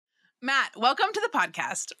Matt, welcome to the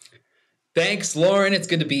podcast. Thanks, Lauren. It's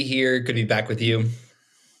good to be here. Good to be back with you.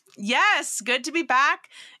 Yes, good to be back.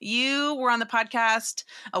 You were on the podcast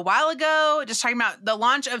a while ago, just talking about the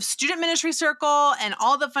launch of Student Ministry Circle and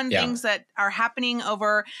all the fun things that are happening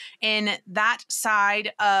over in that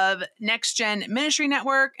side of Next Gen Ministry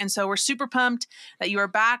Network. And so we're super pumped that you are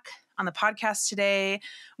back on the podcast today.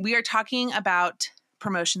 We are talking about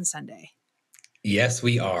Promotion Sunday. Yes,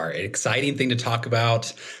 we are. An exciting thing to talk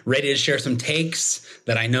about. Ready to share some takes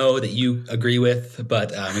that I know that you agree with,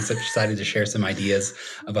 but I'm excited to share some ideas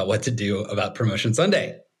about what to do about Promotion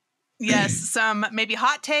Sunday. Yes, some maybe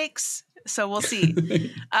hot takes. So we'll see.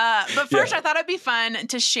 But first, I thought it'd be fun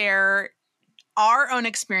to share our own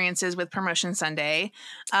experiences with Promotion Sunday.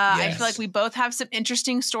 I feel like we both have some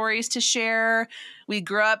interesting stories to share. We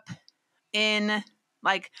grew up in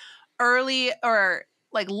early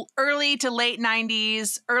to late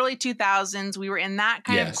 90s, early 2000s. We were in that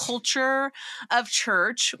kind of culture of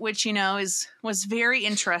church, which, was very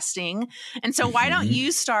interesting. And so why don't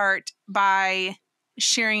you start by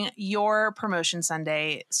sharing your Promotion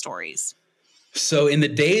Sunday stories? So in the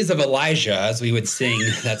days of Elijah, as we would sing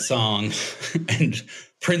that song, and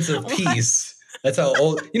Prince of Peace, that's how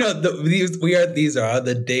old, these are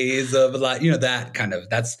the days of Elijah,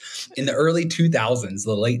 that's in the early 2000s,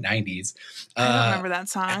 the late 90s. I don't remember that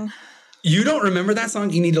song. You don't remember that song?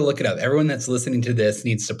 You need to look it up. Everyone that's listening to this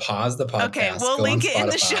needs to pause the podcast. Okay, we'll link it in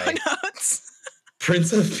the show notes.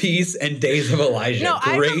 Prince of Peace and Days of Elijah. No,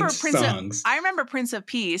 I remember Prince of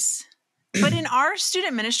Peace. But in our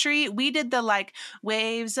student ministry, we did the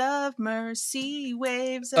waves of mercy,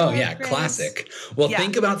 waves of grace. Classic. Well,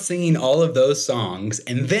 think about singing all of those songs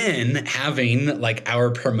and then having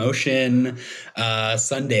our Promotion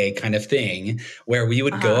Sunday kind of thing where we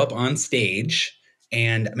would go up on stage.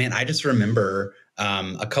 And man, I just remember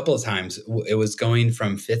a couple of times it was going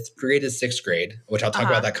from 5th grade to 6th grade, which I'll talk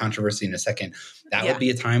about that controversy in a second. That would be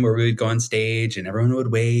a time where we would go on stage and everyone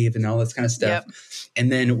would wave and all this kind of stuff. Yep. And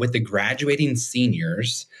then with the graduating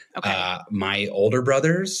seniors, my older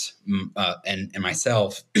brothers and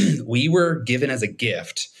myself, we were given as a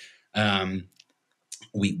gift.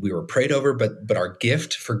 We were prayed over, but our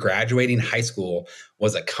gift for graduating high school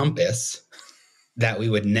was a compass that we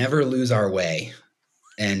would never lose our way.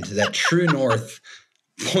 And that true north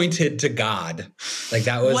pointed to God.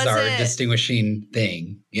 That was our distinguishing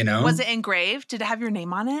thing, Was it engraved? Did it have your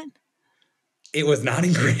name on it? It was not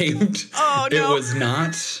engraved. Oh, no. It was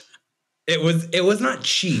not. It was not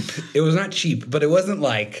cheap. It was not cheap, but it wasn't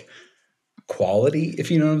quality,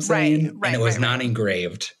 if you know what I'm saying. Right. And it was not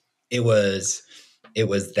engraved. It was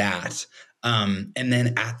that. And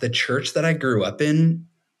then at the church that I grew up in,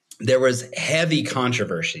 there was heavy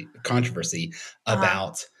controversy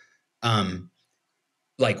about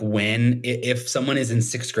if someone is in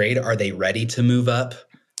 6th grade, are they ready to move up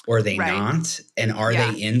or are they not? And are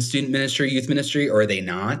they in student ministry, youth ministry, or are they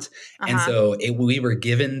not? And so we were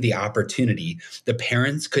given the opportunity. The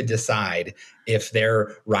parents could decide if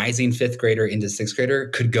their rising 5th grader into 6th grader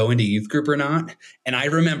could go into youth group or not. And I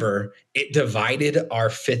remember it divided our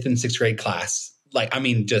 5th and 6th grade class.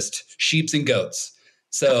 Just sheeps and goats.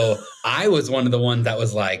 So I was one of the ones that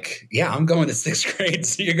was I'm going to 6th grade.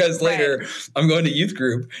 See you guys later. I'm going to youth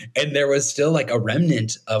group. And there was still a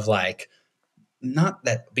remnant of not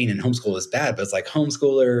that being in homeschool is bad, but it's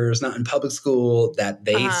homeschoolers, not in public school, that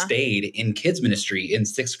they stayed in kids ministry in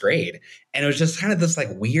 6th grade. And it was just kind of this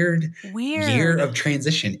weird year of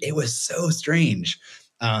transition. It was so strange.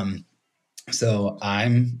 So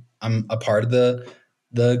I'm a part of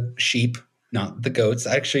the sheep, not the goats.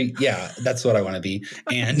 Actually, that's what I want to be.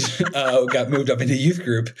 And got moved up into youth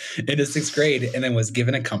group into 6th grade and then was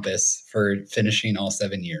given a compass for finishing all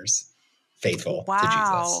 7 years faithful to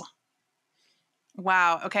Jesus.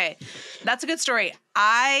 Wow. Okay. That's a good story.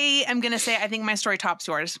 I am going to say I think my story tops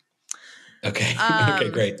yours. Okay. Okay,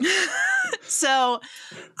 great. So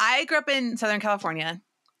I grew up in Southern California,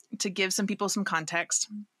 to give some people some context,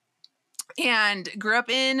 and grew up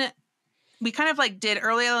we kind of did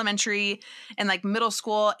early elementary and middle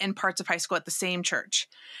school and parts of high school at the same church.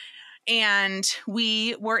 And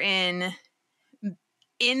we were in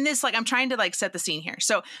this, I'm trying to set the scene here.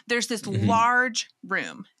 So there's this large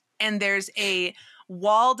room and there's a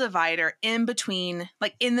wall divider in between,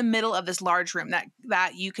 in the middle of this large room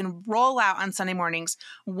that you can roll out on Sunday mornings.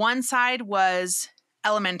 One side was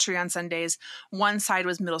elementary on Sundays. One side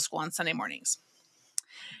was middle school on Sunday mornings.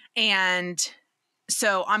 And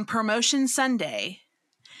so on Promotion Sunday,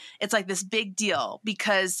 it's this big deal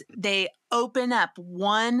because they open up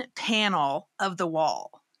one panel of the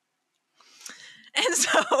wall. And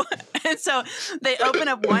so And so they open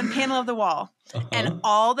up one panel of the wall and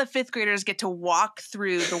all the fifth graders get to walk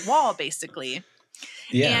through the wall basically.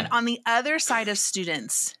 Yeah. And on the other side of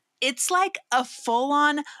students, it's like a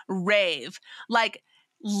full-on rave, like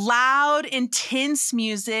loud, intense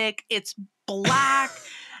music. It's black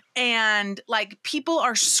and like people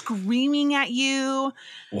are screaming at you.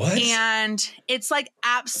 What? And it's like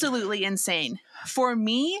absolutely insane. For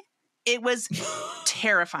me, it was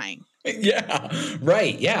terrifying. Yeah.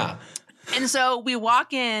 Right. Yeah. And so we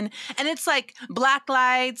walk in and it's like black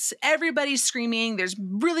lights, everybody's screaming. There's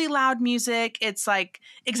really loud music. It's like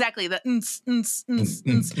exactly the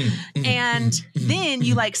and then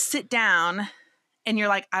you like sit down and you're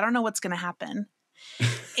like, I don't know what's going to happen.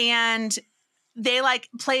 And they like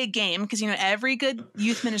play a game because, you know, every good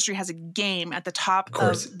youth ministry has a game at the top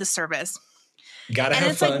of the service. Gotta and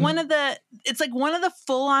have it's fun. like one of the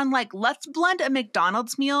full on, like, let's blend a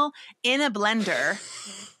McDonald's meal in a blender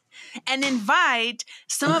and invite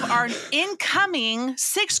some of our incoming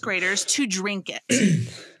sixth graders to drink it.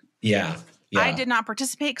 Yeah. I did not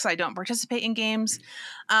participate because I don't participate in games.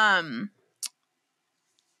 And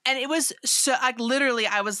it was so like, literally,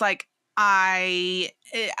 I was like, I'm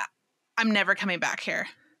never coming back here.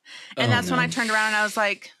 And that's when I turned around and I was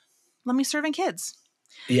like, let me serve in kids.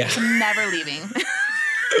 Yeah. I'm never leaving.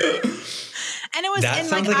 And it was, that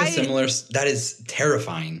sounds like a similar, that is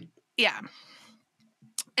terrifying. Yeah.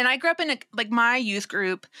 And I grew up in my youth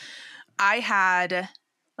group. I had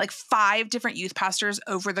like 5 different youth pastors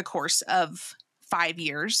over the course of 5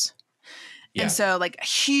 years. Yeah. And so like a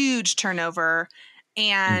huge turnover.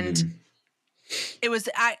 And it was,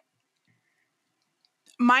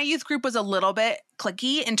 my youth group was a little bit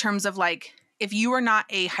cliquey in terms of like, if you were not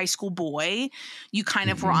a high school boy, you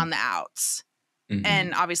kind of were on the outs.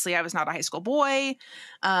 And obviously I was not a high school boy.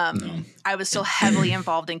 I was still heavily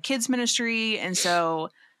involved in kids ministry. And so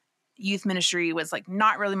youth ministry was like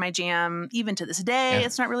not really my jam. Even to this day,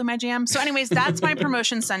 it's not really my jam. So anyways, that's my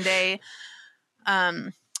promotion Sunday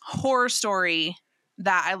horror story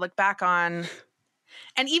that I look back on.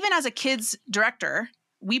 And even as a kids director,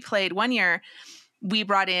 we played one year, we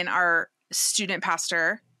brought in our student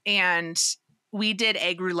pastor and we did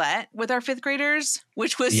egg roulette with our 5th graders,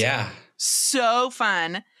 which was so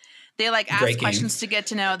fun. They like asked questions to get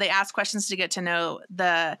to know. They asked questions to get to know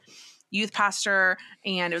the youth pastor,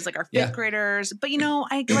 and it was like our 5th graders. But you know,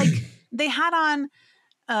 I like they had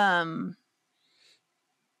on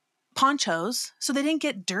ponchos, so they didn't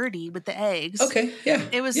get dirty with the eggs. Okay, yeah,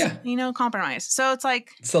 it was you know, compromise. So it's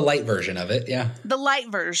like it's the light version of it. Yeah, the light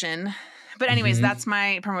version. But anyways, that's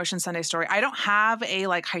my promotion Sunday story. I don't have a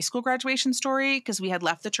like high school graduation story because we had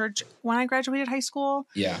left the church when I graduated high school.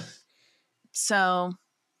 Yeah. So,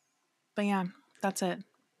 but yeah, that's it.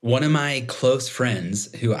 One of my close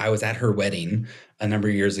friends who I was at her wedding a number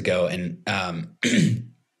of years ago, and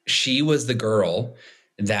she was the girl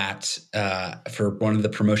that for one of the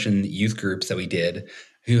promotion youth groups that we did,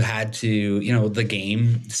 who had to, you know,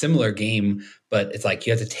 similar game, but it's like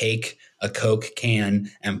you have to take a Coke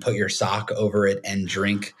can and put your sock over it and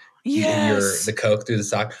drink the Coke through the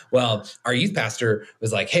sock. Well, our youth pastor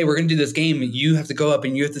was like, hey, we're going to do this game. You have to go up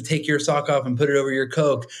and you have to take your sock off and put it over your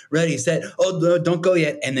Coke. Ready, set. Oh, no, don't go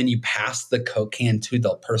yet. And then you pass the Coke can to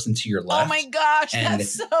the person to your left. Oh my gosh, and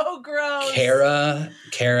that's so gross. Kara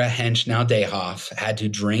Hench, now Dayhoff, had to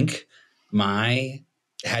drink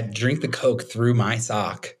the Coke through my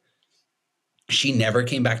sock. She never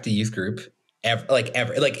came back to youth group ever. Like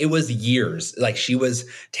it was years. Like she was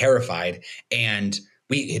terrified, and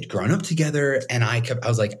we had grown up together. And I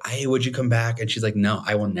was like, hey, would you come back? And she's like, no,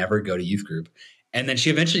 I will never go to youth group. And then she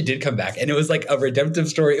eventually did come back, and it was like a redemptive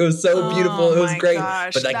story. It was so beautiful. It was great.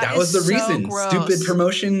 Gosh, but like that was the reason. Gross. Stupid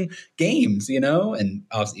promotion games, you know, and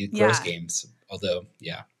obviously gross games. Although,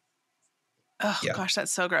 Oh gosh,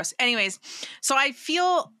 that's so gross. Anyways, so I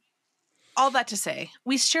feel all that to say,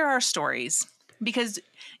 we share our stories because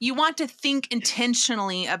you want to think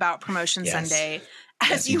intentionally about Promotion Sunday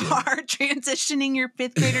as you are transitioning your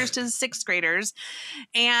 5th graders to 6th graders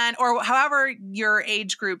or however your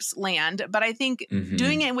age groups land. But I think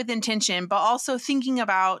doing it with intention, but also thinking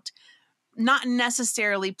about not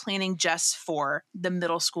necessarily planning just for the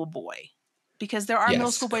middle school boy. Because there are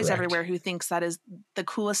middle school boys everywhere who thinks that is the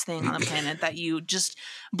coolest thing on the planet, that you just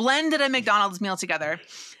blended a McDonald's meal together.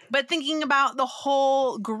 But thinking about the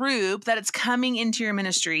whole group that it's coming into your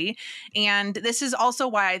ministry. And this is also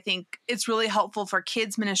why I think it's really helpful for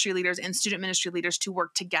kids ministry leaders and student ministry leaders to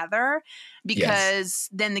work together, because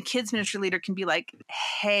then the kids ministry leader can be like,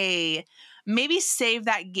 hey, maybe save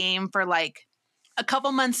that game for like a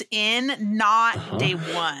couple months in, not day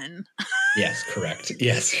one. Yes, correct.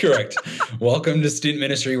 Yes, correct. Welcome to student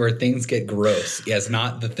ministry where things get gross. Yes,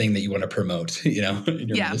 not the thing that you want to promote, in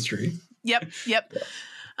your ministry. Yep.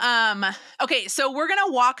 Okay, so we're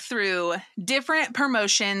gonna walk through different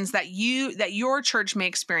promotions that your church may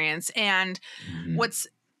experience, and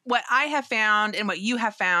what I have found and what you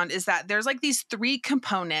have found is that there's like these three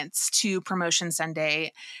components to Promotion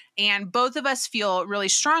Sunday, and both of us feel really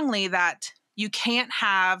strongly that you can't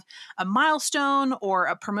have a milestone or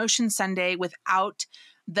a Promotion Sunday without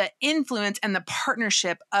the influence and the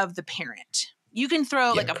partnership of the parent. You can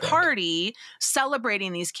throw like a party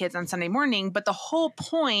celebrating these kids on Sunday morning, but the whole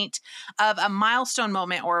point of a milestone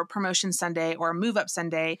moment or a Promotion Sunday or a move up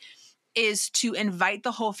Sunday is to invite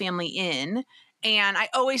the whole family in. And I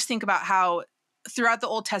always think about how throughout the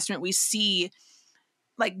Old Testament, we see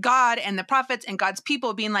like God and the prophets and God's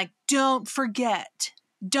people being like, don't forget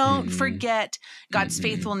God's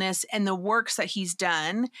faithfulness and the works that he's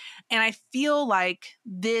done. And I feel like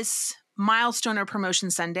this milestone or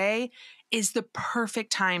Promotion Sunday is the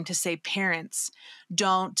perfect time to say, parents,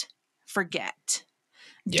 don't forget.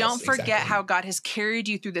 Yes, don't forget how God has carried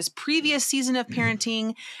you through this previous season of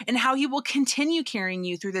parenting and how he will continue carrying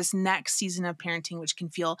you through this next season of parenting, which can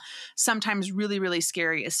feel sometimes really, really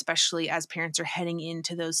scary, especially as parents are heading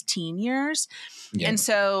into those teen years. Yep. And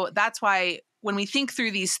so that's why when we think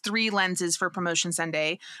through these three lenses for Promotion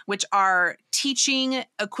Sunday, which are teaching,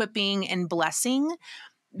 equipping, and blessing,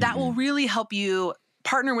 that will really help you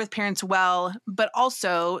partner with parents well, but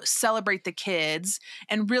also celebrate the kids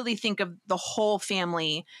and really think of the whole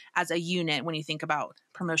family as a unit when you think about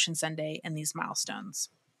Promotion Sunday and these milestones.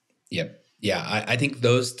 Yep. Yeah, I think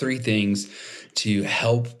those three things to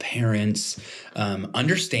help parents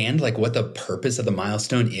understand like what the purpose of the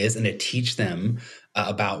milestone is and to teach them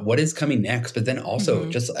about what is coming next. But then also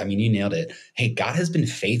you nailed it. Hey, God has been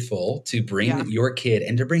faithful to bring your kid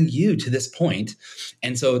and to bring you to this point.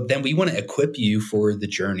 And so then we want to equip you for the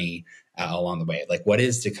journey along the way, like what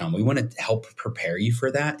is to come. We want to help prepare you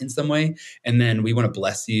for that in some way. And then we want to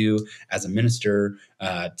bless you as a minister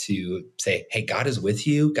to say, hey, God is with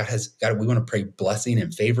you. We want to pray blessing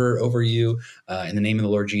and favor over you in the name of the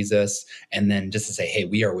Lord Jesus. And then just to say, hey,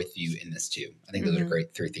 we are with you in this too. I think those are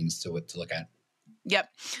great three things to look at. Yep.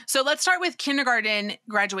 So let's start with kindergarten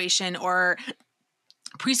graduation or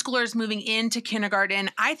preschoolers moving into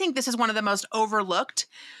kindergarten. I think this is one of the most overlooked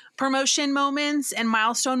promotion moments and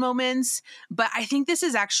milestone moments, but I think this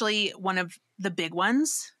is actually one of the big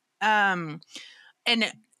ones. And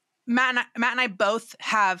Matt and I both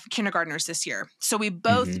have kindergartners this year. So we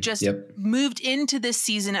both moved into this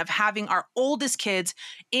season of having our oldest kids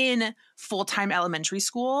in full-time elementary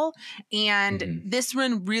school. And this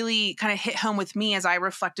one really kind of hit home with me as I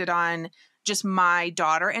reflected on just my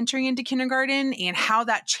daughter entering into kindergarten and how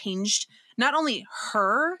that changed not only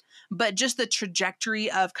her, but just the trajectory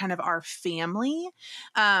of kind of our family.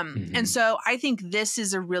 And so I think this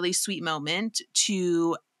is a really sweet moment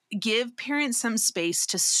to give parents some space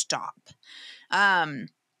to stop.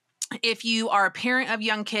 If you are a parent of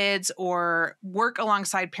young kids or work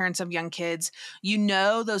alongside parents of young kids, you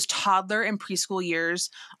know those toddler and preschool years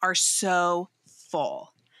are so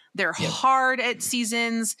full. They're hard at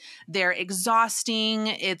seasons. They're exhausting.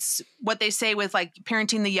 It's what they say with like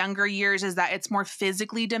parenting the younger years is that it's more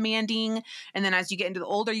physically demanding. And then as you get into the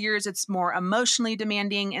older years, it's more emotionally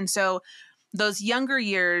demanding. And so those younger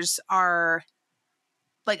years are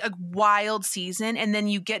like a wild season. And then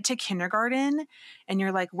you get to kindergarten and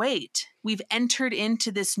you're like, wait, we've entered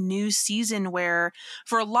into this new season where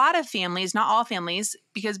for a lot of families, not all families,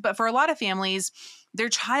 but for a lot of families, their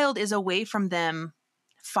child is away from them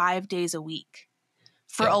 5 days a week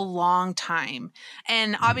for a long time.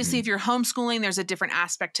 And obviously if you're homeschooling, there's a different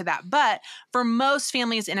aspect to that. But for most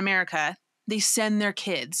families in America, they send their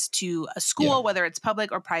kids to a school, whether it's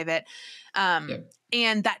public or private.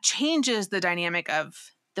 And that changes the dynamic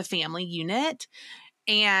of the family unit.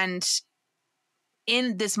 And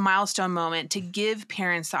in this milestone moment, to give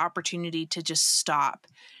parents the opportunity to just stop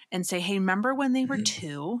and say, hey, remember when they were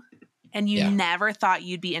 2? And you never thought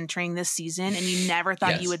you'd be entering this season and you never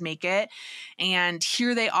thought you would make it. And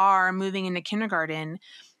here they are moving into kindergarten.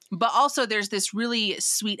 But also there's this really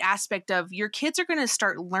sweet aspect of your kids are going to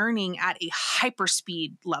start learning at a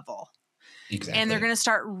hyperspeed level. Exactly. And they're going to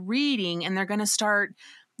start reading and they're going to start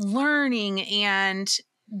learning, and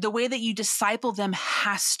the way that you disciple them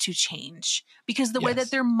has to change because the way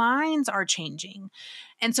that their minds are changing.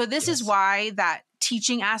 And so this is why that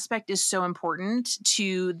teaching aspect is so important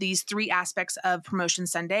to these three aspects of Promotion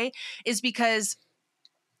Sunday, is because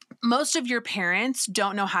most of your parents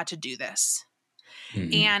don't know how to do this.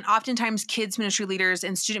 And oftentimes kids ministry leaders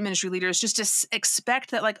and student ministry leaders just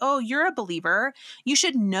expect that like, oh, you're a believer, you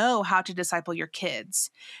should know how to disciple your kids.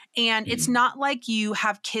 And it's not like you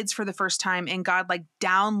have kids for the first time and God like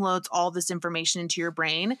downloads all this information into your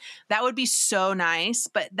brain. That would be so nice,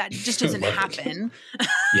 but that just doesn't happen.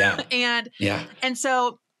 Yeah. And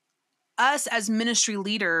so us as ministry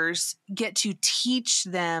leaders get to teach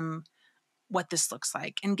them what this looks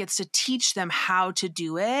like and gets to teach them how to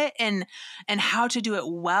do it and how to do it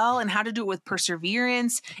well and how to do it with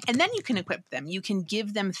perseverance. And then you can equip them. You can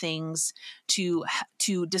give them things to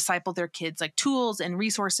disciple their kids, like tools and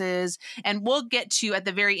resources. And we'll get to, at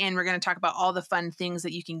the very end, we're going to talk about all the fun things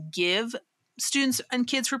that you can give students and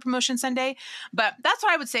kids for Promotion Sunday. But that's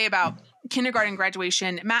what I would say about kindergarten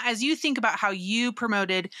graduation. Matt, as you think about how you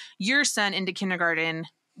promoted your son into kindergarten,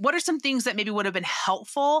 what are some things that maybe would have been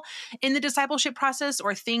helpful in the discipleship process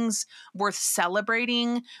or things worth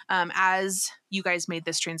celebrating as you guys made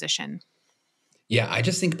this transition? Yeah, I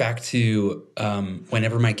just think back to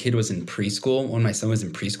whenever my kid was in preschool, when my son was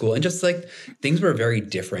in preschool, and just like things were very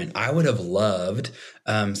different. I would have loved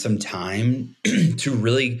some time to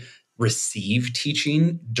really receive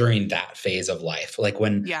teaching during that phase of life. Like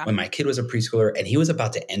when my kid was a preschooler and he was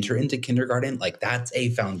about to enter into kindergarten, like that's a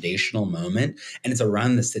foundational moment. And it's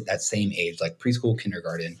around that same age, like preschool,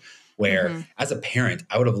 kindergarten, where as a parent,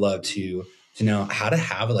 I would have loved to know how to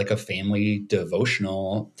have like a family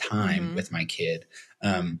devotional time with my kid.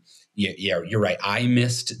 Yeah, you're right. I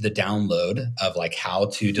missed the download of like how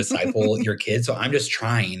to disciple your kids. So I'm just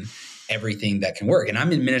trying everything that can work. And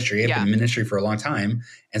I'm in ministry. I've been in ministry for a long time.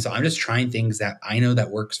 And so I'm just trying things that I know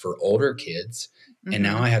that works for older kids. And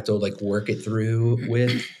now I have to like work it through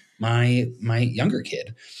with my younger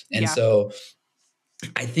kid. And so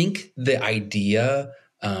I think the idea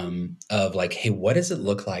of like, hey, what does it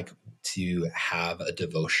look like to have a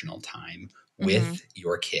devotional time with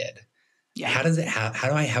your kid? How do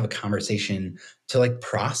I have a conversation to like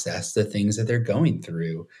process the things that they're going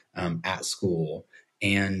through at school?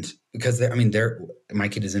 And because my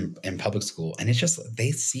kid is in public school, and it's just, they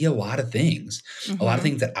see a lot of things,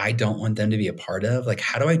 that I don't want them to be a part of. Like,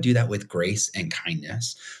 how do I do that with grace and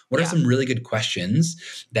kindness? What are some really good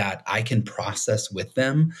questions that I can process with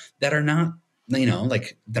them that are not,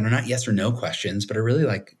 that are not yes or no questions, but are really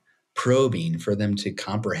like probing for them to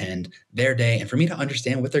comprehend their day and for me to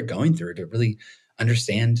understand what they're going through, to really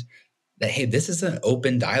understand that, hey, this is an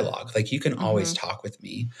open dialogue. Like, you can always talk with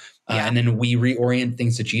me. And then we reorient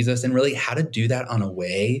things to Jesus and really how to do that in a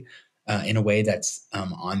way that's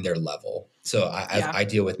on their level. So I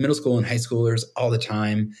deal with middle school and high schoolers all the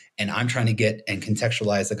time, and I'm trying to get and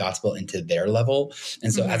contextualize the gospel into their level.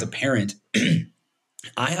 And so as a parent,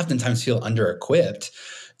 I oftentimes feel under-equipped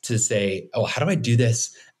to say, oh, how do I do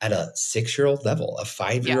this at a 6-year-old level, a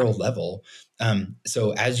 5-year-old level?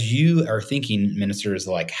 So as you are thinking, ministers,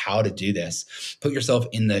 like how to do this, put yourself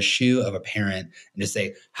in the shoe of a parent and just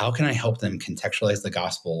say, how can I help them contextualize the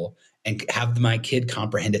gospel and have my kid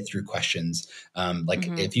comprehend it through questions?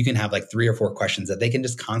 If you can have like 3 or 4 questions that they can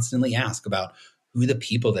just constantly ask about who the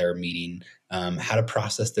people they're meeting, how to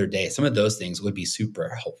process their day, some of those things would be super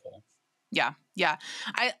helpful. Yeah. Yeah.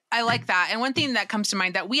 I like that. And one thing that comes to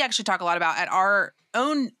mind that we actually talk a lot about at our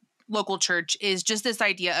own local church is just this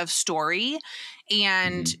idea of story.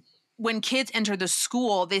 And when kids enter the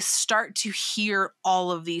school, they start to hear all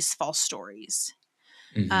of these false stories.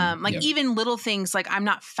 Even little things like I'm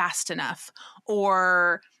not fast enough,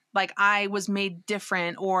 or like I was made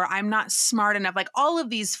different, or I'm not smart enough, like all of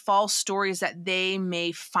these false stories that they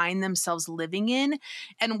may find themselves living in.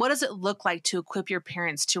 And what does it look like to equip your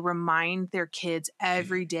parents to remind their kids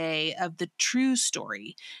every day of the true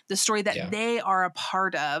story, the story that they are a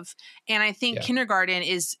part of? And I think kindergarten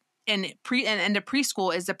is and a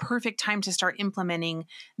preschool is the perfect time to start implementing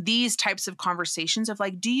these types of conversations of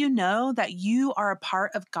like, do you know that you are a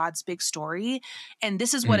part of God's big story? And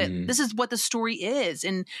this is what this is what the story is.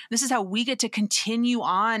 And this is how we get to continue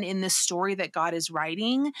on in this story that God is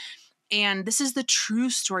writing. And this is the true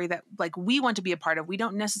story that like we want to be a part of. We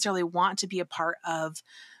don't necessarily want to be a part of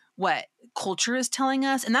what culture is telling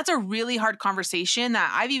us. And that's a really hard conversation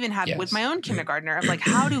that I've even had with my own kindergartner of like,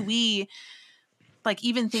 how do we, like,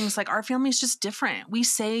 even things like our family is just different. We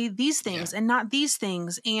say these things and not these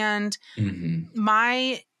things. And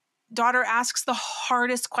my daughter asks the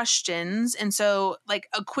hardest questions. And so like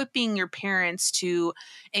equipping your parents to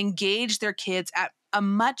engage their kids at a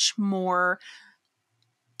much more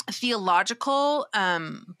theological,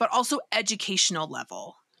 but also educational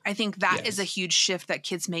level I think that is a huge shift that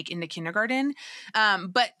kids make into kindergarten.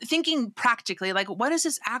 But thinking practically, like, what does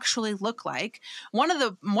this actually look like? One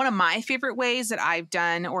of my favorite ways that I've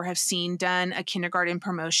done or have seen done a kindergarten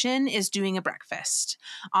promotion is doing a breakfast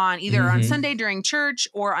on either on Sunday during church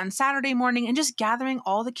or on Saturday morning, and just gathering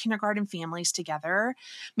all the kindergarten families together.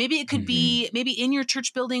 Maybe it could be maybe in your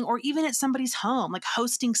church building or even at somebody's home, like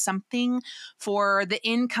hosting something for the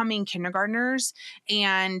incoming kindergartners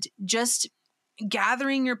and just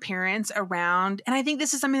gathering your parents around. And I think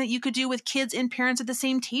this is something that you could do with kids and parents at the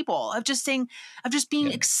same table, of just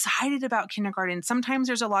being excited about kindergarten. Sometimes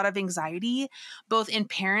there's a lot of anxiety, both in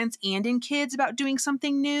parents and in kids, about doing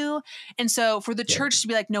something new. And so for the church to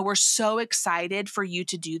be like, no, we're so excited for you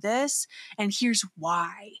to do this. And here's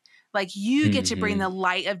why. Like, you get to bring the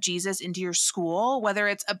light of Jesus into your school, whether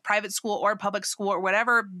it's a private school or a public school or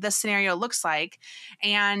whatever the scenario looks like.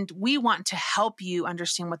 And we want to help you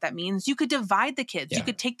understand what that means. You could divide the kids. You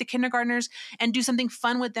could take the kindergartners and do something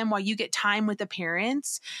fun with them while you get time with the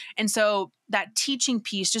parents. And so that teaching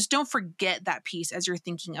piece, just don't forget that piece as you're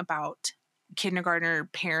thinking about kindergartner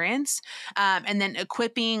parents. And then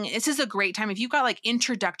equipping. This is a great time. If you've got like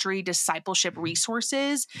introductory discipleship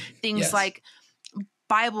resources, things like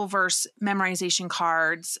Bible verse memorization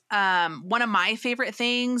cards. One of my favorite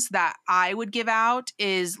things that I would give out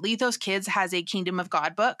is Lethos Kids has a Kingdom of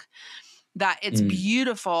God book that it's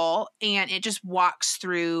beautiful, and it just walks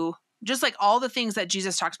through just like all the things that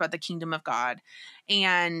Jesus talks about the kingdom of God.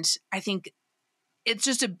 And I think it's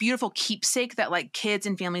just a beautiful keepsake that like kids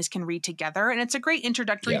and families can read together. And it's a great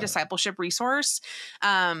introductory discipleship resource.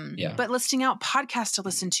 But listing out podcasts to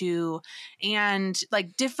listen to and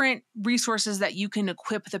like different resources that you can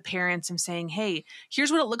equip the parents and saying, hey,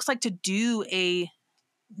 here's what it looks like to do a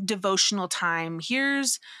devotional time.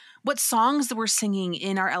 Here's what songs that we're singing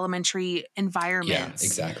in our elementary environments.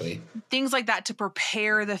 Yeah, exactly. Things like that to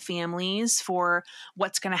prepare the families for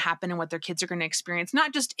what's going to happen and what their kids are going to experience,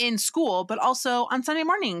 not just in school, but also on Sunday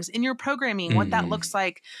mornings in your programming, what that looks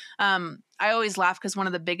like. I always laugh because one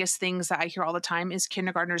of the biggest things that I hear all the time is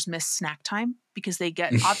kindergartners miss snack time because they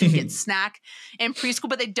often get snack in preschool,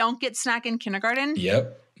 but they don't get snack in kindergarten.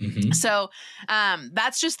 Yep. So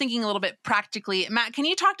that's just thinking a little bit practically. Matt, can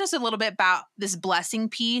you talk to us a little bit about this blessing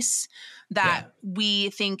piece that we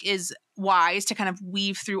think is wise to kind of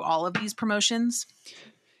weave through all of these promotions?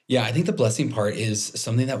 Yeah, I think the blessing part is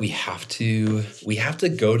something that we have to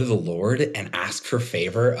go to the Lord and ask for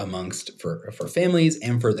favor for families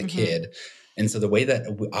and for the kid. And so the way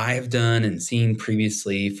that I've done and seen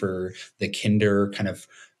previously for the kinder kind of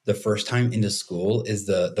the first time into school is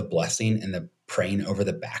the blessing and the praying over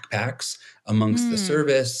the backpacks amongst the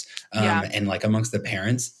service and like amongst the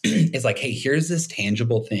parents is like, hey, here's this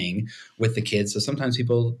tangible thing with the kids. So sometimes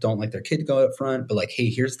people don't like their kid to go up front, but like, hey,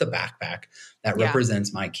 here's the backpack that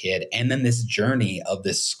represents my kid. And then this journey of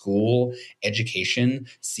this school education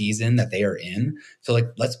season that they are in. So like,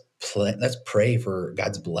 let's pray for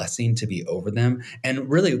God's blessing to be over them. And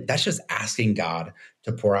really, that's just asking God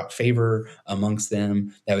to pour out favor amongst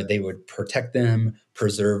them, that they would protect them,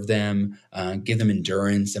 preserve them, give them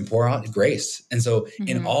endurance, and pour out grace. And so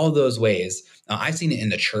in all those ways, I've seen it in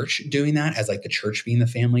the church doing that, as like the church being the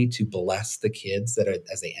family to bless the kids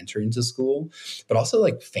as they enter into school, but also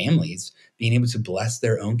like families being able to bless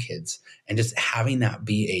their own kids and just having that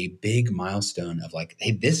be a big milestone of like,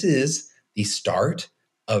 hey, this is the start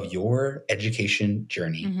of your education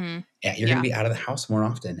journey. You're going to be out of the house more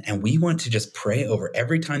often. And we want to just pray over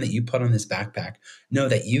every time that you put on this backpack, know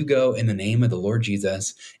that you go in the name of the Lord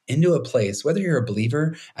Jesus into a place, whether you're a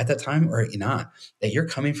believer at that time or you're not, that you're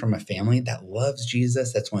coming from a family that loves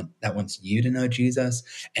Jesus, that wants you to know Jesus.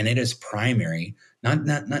 And it is primary, not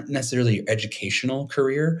necessarily your educational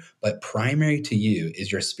career, but primary to you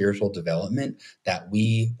is your spiritual development that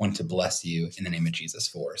we want to bless you in the name of Jesus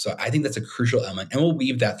for. So I think that's a crucial element. And we'll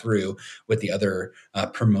weave that through with the other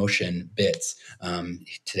promotion bits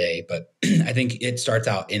today. But I think it starts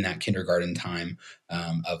out in that kindergarten time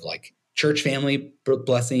of like church family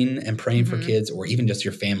blessing and praying for kids, or even just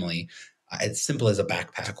your family, as simple as a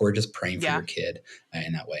backpack or just praying for your kid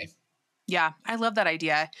in that way. Yeah, I love that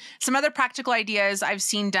idea. Some other practical ideas I've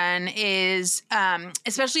seen done is,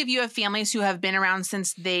 especially if you have families who have been around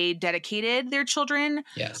since they dedicated their children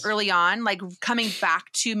early on, like coming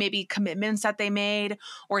back to maybe commitments that they made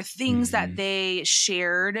or things that they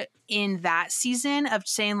shared in that season of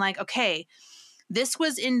saying like, okay, this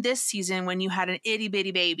was in this season when you had an itty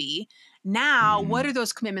bitty baby. Now, what do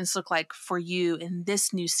those commitments look like for you in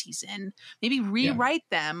this new season? Maybe rewrite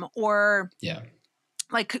them or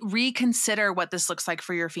like reconsider what this looks like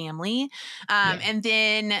for your family. And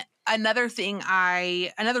then another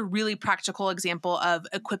really practical example of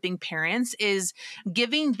equipping parents is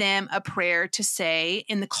giving them a prayer to say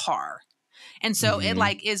in the car. And so it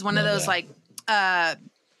like is one of those like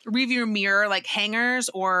review mirror like hangers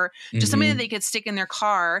or just something that they could stick in their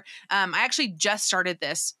car. I actually just started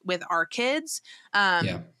this with our kids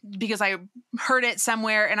because I heard it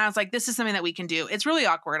somewhere and I was like, this is something that we can do. It's really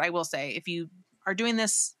awkward, I will say. If you are doing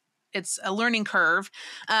this, it's a learning curve.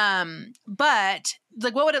 But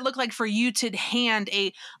like, what would it look like for you to hand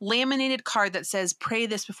a laminated card that says, pray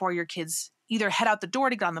this before your kids either head out the door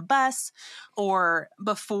to get on the bus or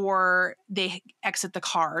before they exit the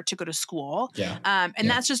car to go to school. And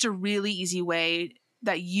that's just a really easy way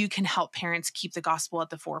that you can help parents keep the gospel at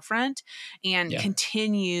the forefront and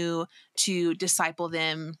continue to disciple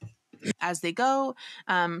them as they go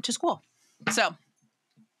to school. So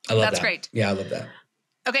that's great. Yeah, I love that.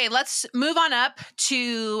 Okay, let's move on up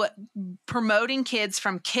to promoting kids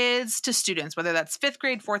from kids to students, whether that's 5th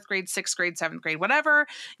grade, 4th grade, 6th grade, 7th grade, whatever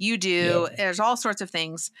you do. There's all sorts of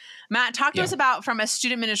things. Matt, talk to us about, from a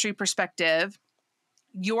student ministry perspective,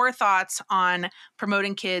 your thoughts on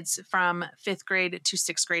promoting kids from 5th grade to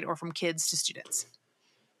 6th grade or from kids to students.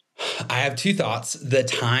 I have 2 thoughts. The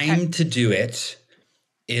time to do it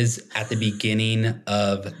is at the beginning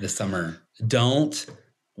of the summer. Don't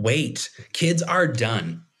wait. Kids are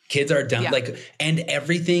done. Like, and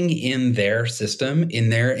everything in their system, in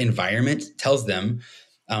their environment tells them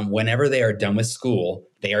whenever they are done with school,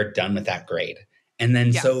 they are done with that grade. And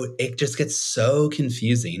then so it just gets so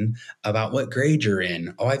confusing about what grade you're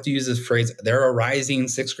in. Oh, I have to use this phrase. They're a rising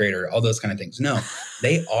 6th grader, all those kind of things. No,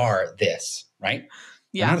 they are this, right?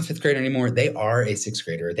 They're not a 5th grader anymore. They are a 6th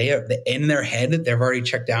grader. They are in their head. They've already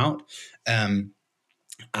checked out.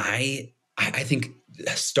 I think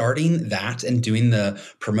starting that and doing the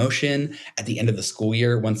promotion at the end of the school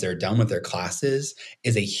year, once they're done with their classes,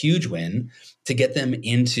 is a huge win to get them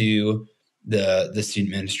into the student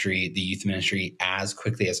ministry, the youth ministry as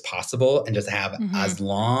quickly as possible and just have as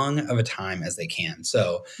long of a time as they can.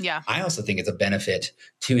 So I also think it's a benefit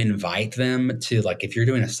to invite them to, like, if you're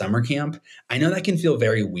doing a summer camp, I know that can feel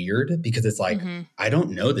very weird because it's like, I don't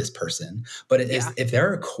know this person, but it is, if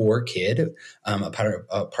they're a core kid, a part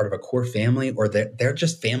of a core family, or their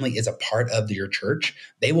just family is a part of your church,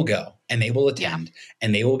 they will go and they will attend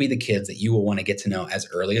and they will be the kids that you will want to get to know as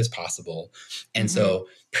early as possible. And so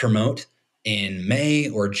promote in May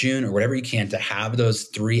or June or whatever you can to have those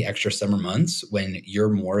 3 extra summer months when you're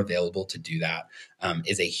more available to do that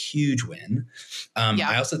is a huge win.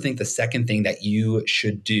 I also think the second thing that you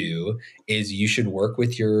should do is you should work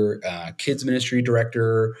with your kids ministry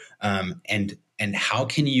director and how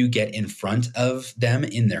can you get in front of them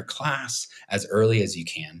in their class as early as you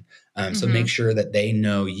can. So make sure that they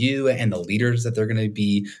know you and the leaders that they're going to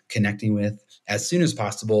be connecting with as soon as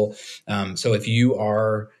possible. So if you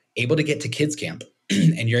are able to get to kids camp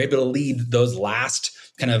and you're able to lead those last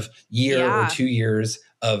kind of year or 2 years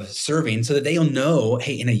of serving so that they'll know,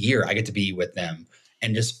 hey, in a year I get to be with them,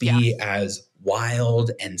 and just be as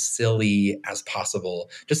wild and silly as possible,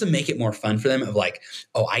 just to make it more fun for them of like,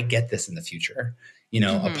 oh, I get this in the future. You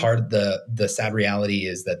know, a part of the sad reality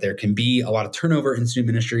is that there can be a lot of turnover in student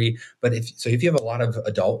ministry, but if you have a lot of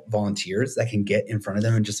adult volunteers that can get in front of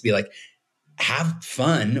them and just be like, have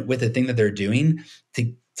fun with the thing that they're doing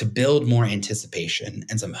to build more anticipation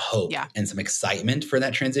and some hope and some excitement for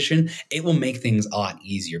that transition, it will make things a lot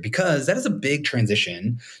easier, because that is a big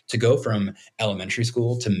transition to go from elementary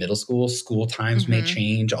school to middle school. School times may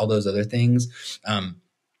change, all those other things. And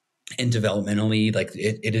developmentally, like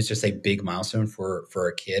it is just a big milestone for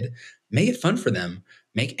a kid. Make it fun for them.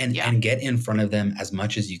 And get in front of them as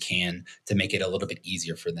much as you can to make it a little bit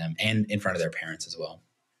easier for them and in front of their parents as well.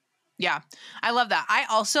 Yeah, I love that. I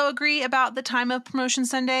also agree about the time of Promotion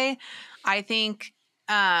Sunday. I think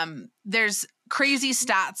there's crazy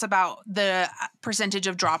stats about the percentage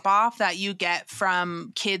of drop off that you get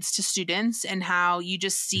from kids to students, and how you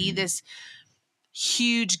just see this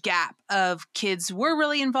huge gap of kids were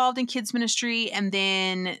really involved in kids ministry, and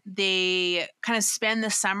then they kind of spend the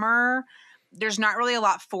summer. There's not really a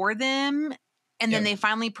lot for them. And then they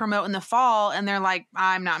finally promote in the fall and they're like,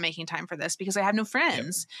 I'm not making time for this because I have no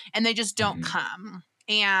friends, and they just don't come.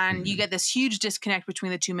 And you get this huge disconnect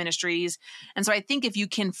between the two ministries. And so I think if you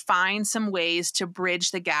can find some ways to bridge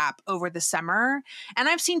the gap over the summer, and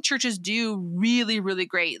I've seen churches do really, really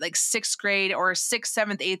great, like 6th grade or 6th,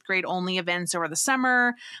 7th, 8th grade only events over the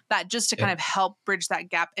summer, that just to kind of help bridge that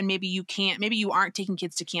gap. And maybe you aren't taking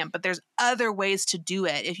kids to camp, but there's other ways to do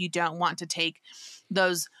it if you don't want to take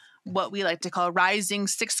those what we like to call rising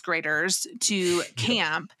sixth graders to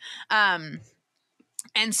camp.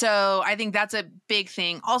 And so I think that's a big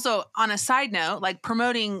thing. Also, on a side note, like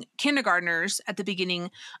promoting kindergartners at the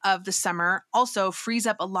beginning of the summer also frees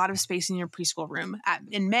up a lot of space in your preschool room.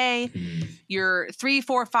 In May, your 3,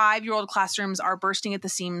 4, 5-year-old classrooms are bursting at the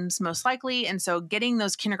seams most likely. And so getting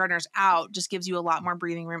those kindergartners out just gives you a lot more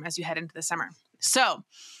breathing room as you head into the summer. So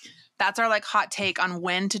that's our like hot take on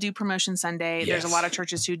when to do Promotion Sunday. Yes. There's a lot of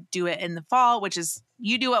churches who do it in the fall, which is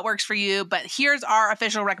you do what works for you. But here's our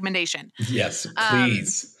official recommendation. Yes,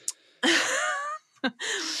 please.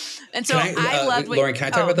 And so I love Lauren, can I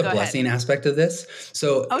talk about the blessing aspect of this?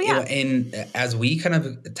 So as we kind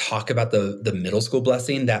of talk about the middle school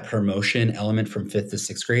blessing, that promotion element from 5th to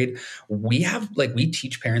 6th grade, we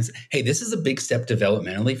teach parents, hey, this is a big step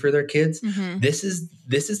developmentally for their kids. Mm-hmm. This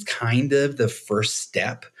is kind of the first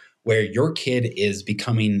step where your kid is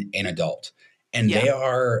becoming an adult. And they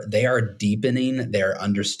are deepening their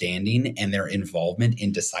understanding and their involvement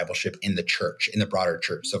in discipleship in the church, in the broader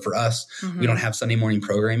church. So for us, we don't have Sunday morning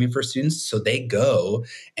programming for students. So they go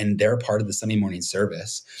and they're part of the Sunday morning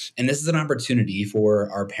service. And this is an opportunity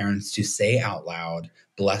for our parents to say out loud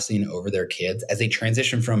blessing over their kids as they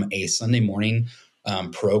transition from a Sunday morning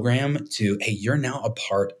program to, hey, you're now a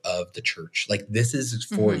part of the church. Like this is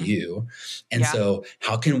for you. And so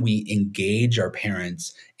how can we engage our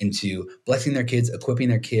parents into blessing their kids, equipping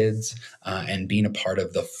their kids, and being a part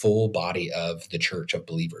of the full body of the church of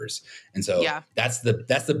believers? And so that's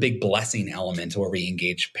the big blessing element where we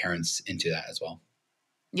engage parents into that as well.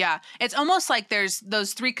 Yeah. It's almost like there's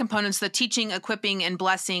those 3 components, the teaching, equipping, and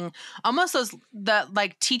blessing. Almost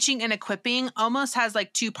the teaching and equipping almost has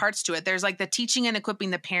like 2 parts to it. There's like the teaching and equipping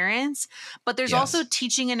the parents, but there's also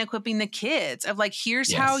teaching and equipping the kids of like,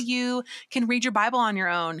 here's how you can read your Bible on your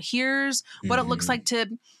own. Here's what it looks like to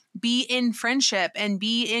be in friendship and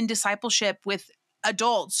be in discipleship with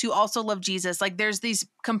adults who also love Jesus. Like there's these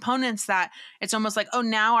components that it's almost like, oh,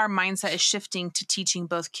 now our mindset is shifting to teaching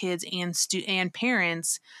both kids and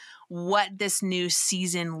parents what this new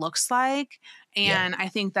season looks like. And I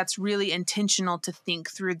think that's really intentional to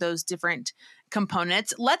think through those different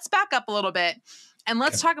components. Let's back up a little bit and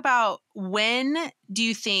let's talk about when do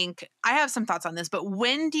you think, I have some thoughts on this, but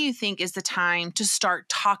when do you think is the time to start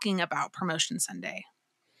talking about Promotion Sunday?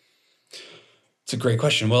 It's a great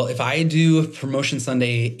question. Well, if I do Promotion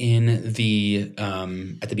Sunday in the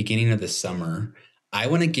at the beginning of the summer, I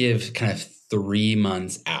want to give kind of 3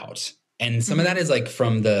 months out. And some of that is like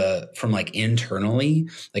from internally,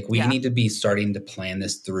 like we need to be starting to plan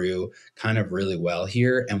this through kind of really well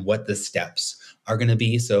here and what the steps are going to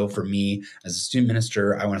be. So for me as a student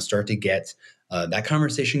minister, I want to start to get that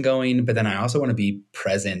conversation going, but then I also want to be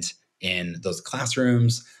present in those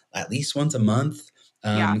classrooms at least once a month.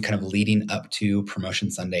 Kind of leading up to Promotion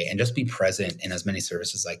Sunday and just be present in as many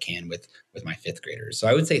services as I can with my 5th graders. So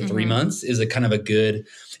I would say 3 months is a kind of a good,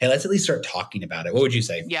 hey, let's at least start talking about it. What would you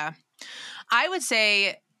say? Yeah, I would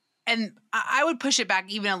say, and I would push it back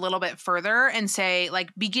even a little bit further and say like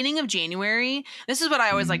beginning of January, this is what I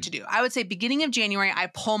always like to do. I would say beginning of January, I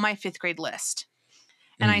pull my 5th grade list.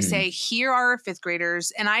 And I say, here are our 5th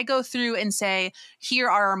graders. And I go through and say, here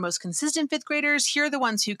are our most consistent 5th graders. Here are the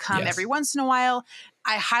ones who come every once in a while.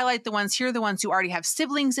 I highlight the ones, here are the ones who already have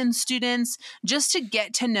siblings and students, just to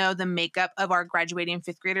get to know the makeup of our graduating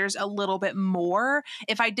 5th graders a little bit more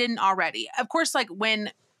if I didn't already. Of course, like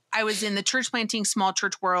when I was in the church planting small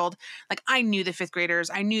church world, like I knew the 5th graders,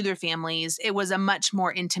 I knew their families. It was a much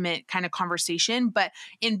more intimate kind of conversation. But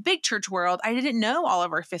in big church world, I didn't know all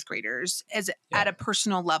of our 5th graders at a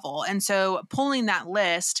personal level. And so pulling that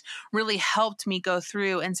list really helped me go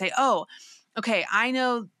through and say, oh, okay, I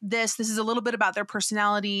know this is a little bit about their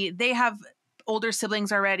personality. They have older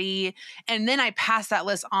siblings already. And then I pass that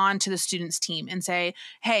list on to the students team and say,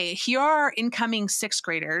 hey, here are our incoming 6th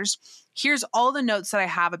graders. Here's all the notes that I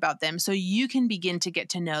have about them. So you can begin to get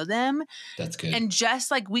to know them. That's good. And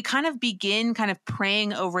just like we kind of begin kind of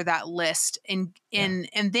praying over that list and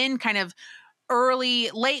then kind of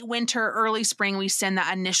late winter, early spring, we send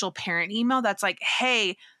that initial parent email that's like,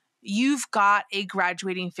 hey, you've got a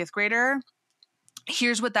graduating 5th grader.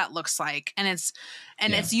 Here's what that looks like. And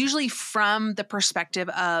it's usually from the perspective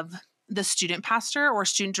of the student pastor or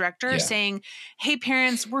student director saying, hey,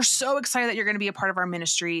 parents, we're so excited that you're going to be a part of our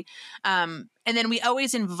ministry. And then we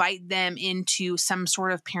always invite them into some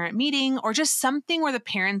sort of parent meeting or just something where the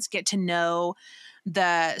parents get to know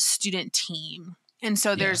the student team. And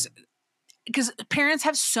so there's because parents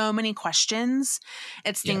have so many questions.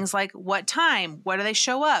 It's things like, what time? What do they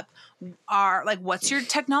show up? What's your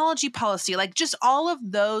technology policy? Like, just all of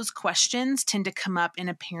those questions tend to come up in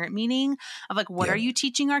a parent meeting of like, what are you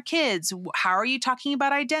teaching our kids? How are you talking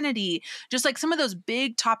about identity? Just like some of those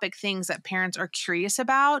big topic things that parents are curious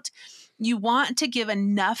about. You want to give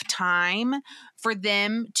enough time for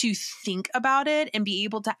them to think about it and be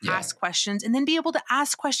able to ask questions, and then be able to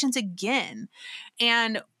ask questions again.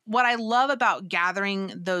 And what I love about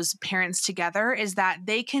gathering those parents together is that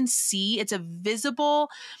they can see it's a visible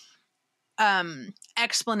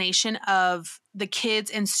explanation of the kids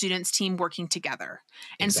and students team working together.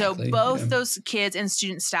 And so both those kids and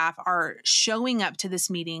student staff are showing up to this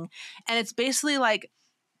meeting, and it's basically like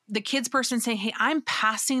the kids person saying, hey, I'm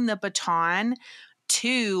passing the baton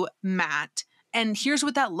to Matt. And here's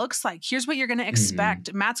what that looks like. Here's what you're going to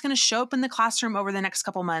expect. Matt's going to show up in the classroom over the next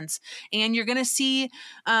couple months, and you're going to see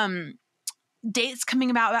dates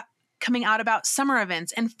coming out about summer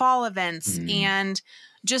events and fall events, and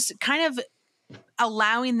just kind of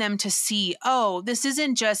allowing them to see, oh, this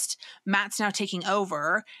isn't just Matt's now taking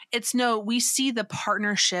over. It's no, we see the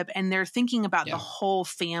partnership, and they're thinking about the whole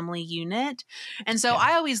family unit. And so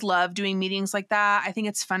I always love doing meetings like that. I think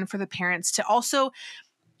it's fun for the parents to also,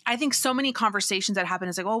 I think so many conversations that happen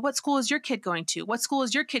is like, well, what school is your kid going to? What school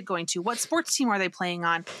is your kid going to? What sports team are they playing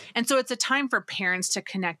on? And so it's a time for parents to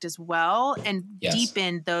connect as well and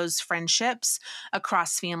deepen those friendships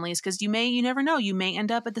across families. Because you never know, you may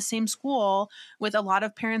end up at the same school with a lot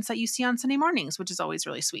of parents that you see on Sunday mornings, which is always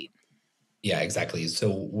really sweet. Yeah, exactly.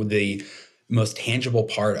 So the most tangible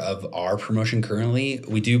part of our promotion currently,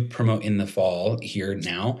 we do promote in the fall here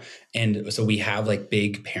now. And so we have like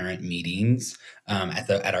big parent meetings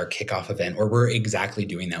at our kickoff event where we're exactly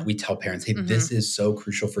doing that. We tell parents, hey, this is so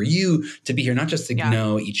crucial for you to be here, not just to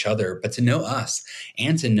know each other, but to know us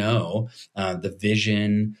and to know the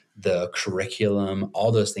vision, the curriculum,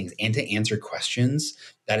 all those things, and to answer questions.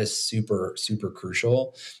 That is super, super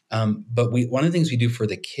crucial. But one of the things we do for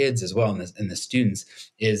the kids as well and the students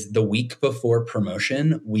is the week before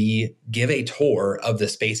promotion, we give a tour of the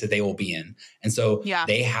space that they will be in. And so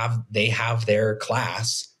they have their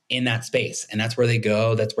class in that space, and that's where they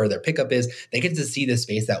go. That's where their pickup is. They get to see the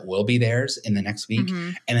space that will be theirs in the next week.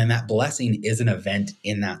 And then that blessing is an event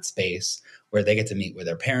in that space where they get to meet with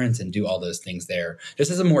their parents and do all those things there.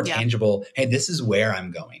 Just as a more tangible, hey, this is where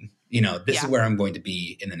I'm going. This is where I'm going to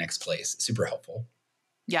be in the next place. Super helpful.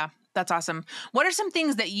 Yeah, that's awesome. What are some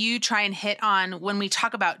things that you try and hit on when we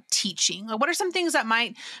talk about teaching? What are some things that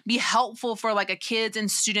might be helpful for like a kids and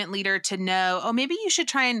student leader to know, oh, maybe you should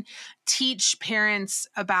try and teach parents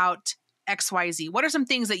about XYZ? What are some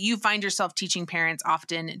things that you find yourself teaching parents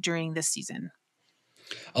often during this season?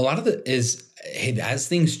 A lot of it is, hey, as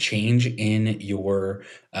things change in your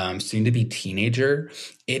soon-to-be teenager,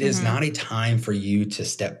 it is not a time for you to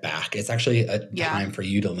step back. It's actually a time for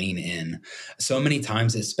you to lean in. So many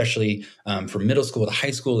times, especially from middle school to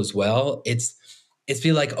high school as well, it's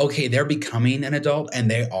feel like, okay, they're becoming an adult and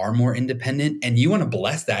they are more independent, and you want to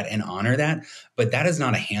bless that and honor that, but that is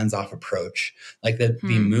not a hands-off approach. Like the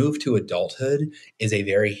move to adulthood is a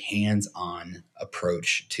very hands-on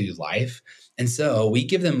approach to life. And so we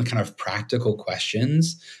give them kind of practical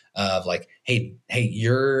questions of like, hey,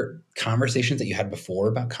 your conversations that you had before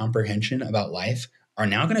about comprehension about life are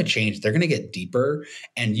now going to change. They're going to get deeper,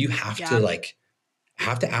 and you have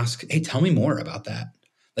to ask, hey, tell me more about that.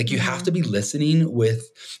 Like you have to be listening with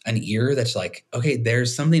an ear that's like, okay,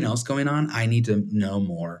 there's something else going on. I need to know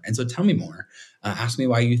more. And so tell me more. Ask me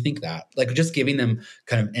why you think that. Like just giving them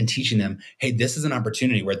kind of and teaching them, hey, this is an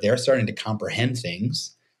opportunity where they're starting to comprehend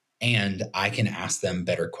things, and I can ask them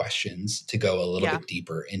better questions to go a little bit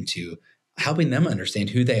deeper into helping them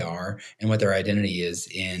understand who they are and what their identity is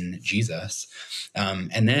in Jesus.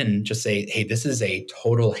 And then just say, hey, this is a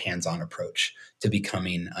total hands-on approach to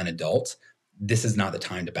becoming an adult. This is not the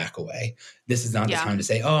time to back away. This is not the time to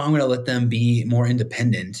say, oh, I'm going to let them be more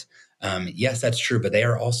independent. Yes, that's true. But you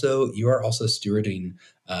are also stewarding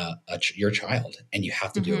your child, and you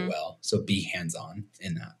have to do it well. So be hands-on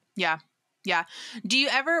in that. Yeah. Yeah. Do you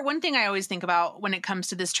ever, one thing I always think about when it comes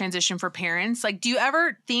to this transition for parents, like, do you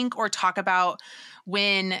ever think or talk about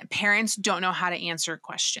when parents don't know how to answer a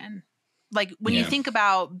question? Like when you think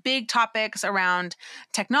about big topics around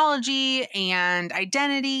technology and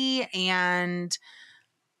identity and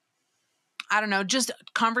I don't know, just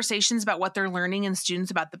conversations about what they're learning in students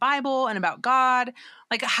about the Bible and about God,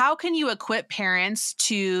 like how can you equip parents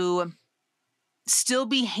to still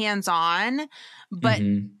be hands-on, but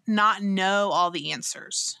not know all the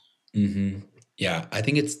answers? Yeah, I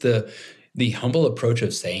think it's The humble approach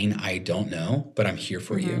of saying, I don't know, but I'm here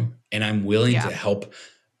for Mm-hmm. you. And I'm willing Yeah. to help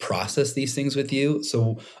process these things with you.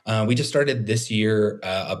 So we just started this year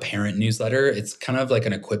a parent newsletter. It's kind of like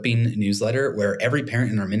an equipping newsletter where every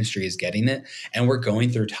parent in our ministry is getting it. And we're going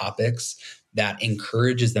through topics that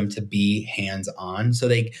encourages them to be hands-on. So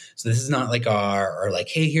this is not like our like,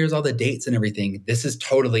 hey, here's all the dates and everything. This is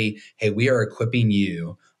totally, hey, we are equipping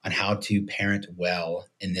you on how to parent well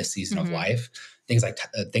in this season of life. Things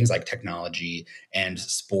like technology and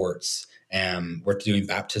sports. We're doing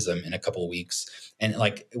baptism in a couple of weeks, and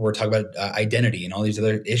like we're talking about identity and all these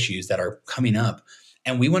other issues that are coming up.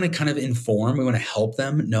 And we want to kind of inform. We want to help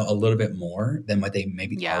them know a little bit more than what they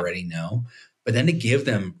maybe already know, but then to give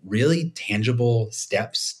them really tangible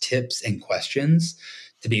steps, tips, and questions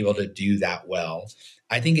to be able to do that well.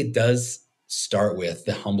 I think it does start with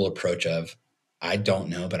the humble approach of, I don't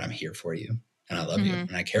know, but I'm here for you. And I love you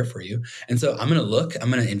and I care for you. And so I'm going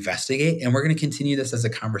to investigate, and we're going to continue this as a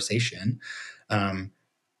conversation.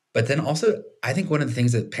 But then also, I think one of the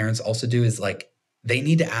things that parents also do is like, they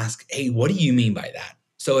need to ask, hey, what do you mean by that?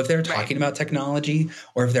 So if they're talking about technology,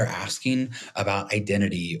 or if they're asking about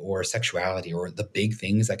identity or sexuality or the big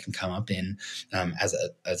things that can come up in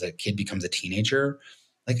as a kid becomes a teenager,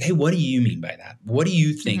 like, hey, what do you mean by that? What do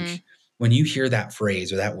you think when you hear that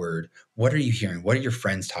phrase or that word? What are you hearing? What are your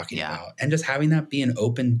friends talking about? And just having that be an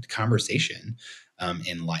open conversation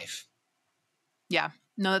in life. Yeah,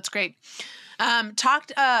 no, that's great.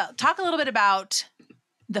 Talk a little bit about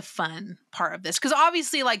the fun part of this, because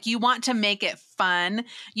obviously, like, you want to make it fun.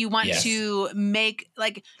 You want to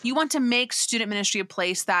make student ministry a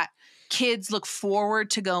place that kids look forward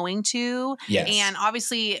to going to. Yes. And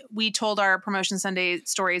obviously, we told our Promotion Sunday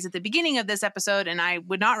stories at the beginning of this episode, and I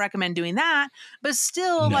would not recommend doing that. But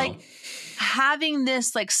still, like, having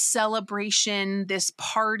this like celebration, this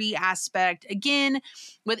party aspect. Again,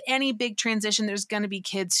 with any big transition, there's going to be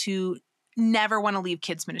kids who never want to leave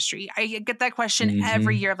kids ministry. I get that question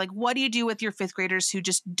every year of like, what do you do with your fifth graders who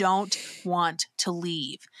just don't want to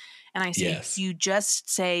leave? And I say, you just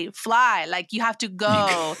say fly, like you have to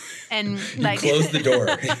go and like close the door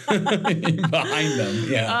behind them.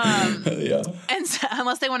 Yeah. And so,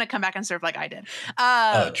 unless they want to come back and serve like I did.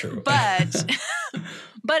 True.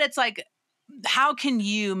 But it's like, how can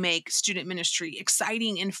you make student ministry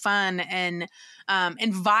exciting and fun and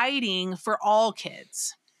inviting for all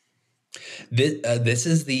kids? This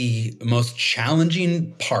is the most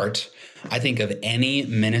challenging part, I think, of any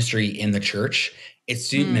ministry in the church. It's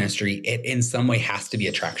student ministry. It in some way has to be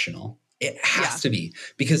attractional. It has to be,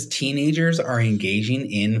 because teenagers are engaging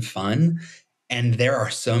in fun, and there are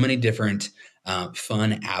so many different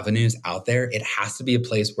fun avenues out there. It has to be a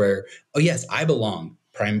place where, oh yes, I belong.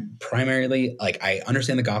 Primarily, like, I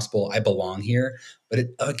understand the gospel. I belong here. But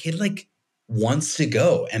a kid like wants to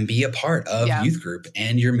go and be a part of youth group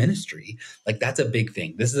and your ministry. Like, that's a big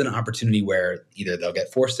thing. This is an opportunity where either they'll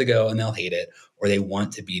get forced to go and they'll hate it, or they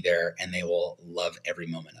want to be there and they will love every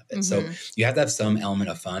moment of it. So you have to have some element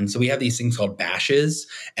of fun. So we have these things called bashes,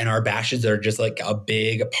 and our bashes are just like a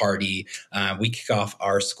big party. We kick off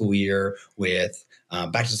our school year with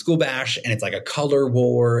back to school bash, and it's like a color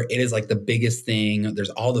war. It is like the biggest thing. There's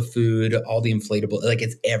all the food, all the inflatable, like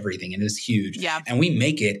it's everything. And it is huge. Yeah. And we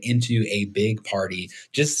make it into a big party.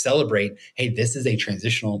 Just celebrate, hey, this is a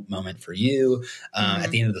transitional moment for you. At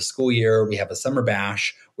the end of the school year, we have a summer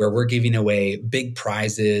bash where we're giving away big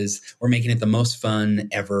prizes. We're making it the most fun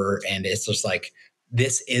ever. And it's just like,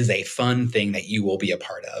 this is a fun thing that you will be a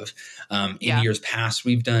part of. In years past,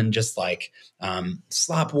 we've done just like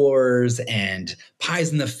slop wars and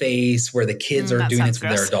pies in the face, where the kids are doing it to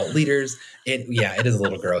their adult leaders. It is a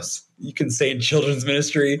little gross. You can say in children's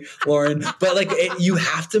ministry, Lauren, but like you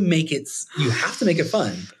have to make it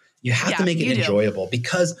fun. You have to make it enjoyable,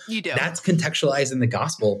 because that's contextualizing the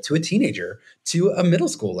gospel to a teenager, to a middle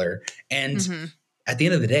schooler. And at the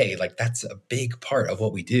end of the day, like, that's a big part of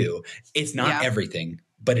what we do. It's not everything,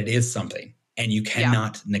 but it is something, and you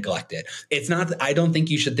cannot neglect it. It's not, I don't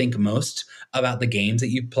think you should think most about the games that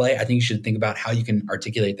you play. I think you should think about how you can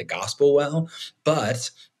articulate the gospel well,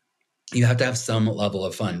 but you have to have some level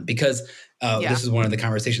of fun, because this is one of the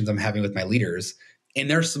conversations I'm having with my leaders. In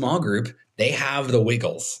their small group, they have the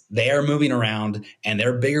wiggles. They are moving around, and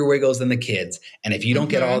they're bigger wiggles than the kids. And if you don't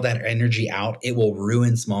get all that energy out, it will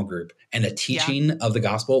ruin small group, and the teaching of the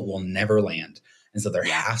gospel will never land. And so there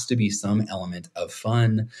has to be some element of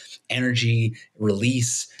fun, energy,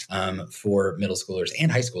 release for middle schoolers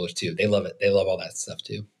and high schoolers too. They love it. They love all that stuff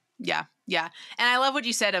too. Yeah. Yeah. And I love what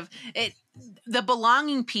you said of it, the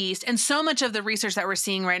belonging piece. And so much of the research that we're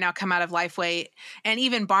seeing right now come out of Lifeway and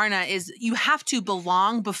even Barna is you have to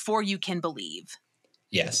belong before you can believe.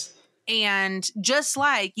 Yes. And just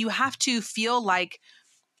like you have to feel like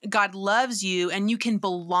God loves you and you can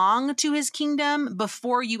belong to his kingdom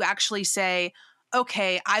before you actually say,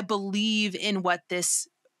 okay, I believe in what this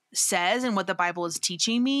says and what the Bible is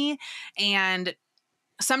teaching me. And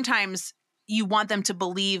sometimes you want them to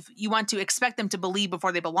believe, you want to expect them to believe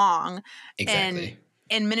before they belong. Exactly. And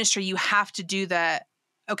in ministry, you have to do the,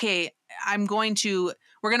 okay, we're going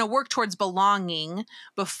to work towards belonging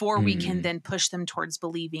before we can then push them towards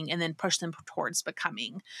believing and then push them towards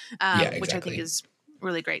becoming, which I think is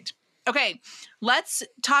really great. Okay, let's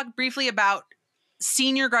talk briefly about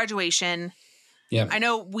senior graduation. Yeah. I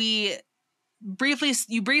know you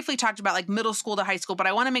briefly talked about like middle school to high school, but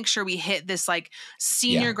I want to make sure we hit this like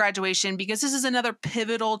senior graduation, because this is another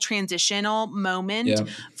pivotal transitional moment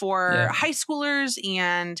for high schoolers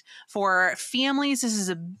and for families. This is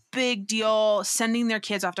a big deal, sending their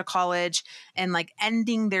kids off to college and like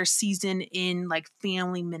ending their season in like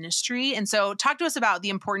family ministry. And so talk to us about the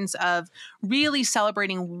importance of really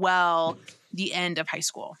celebrating well the end of high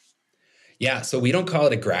school. Yeah, so we don't call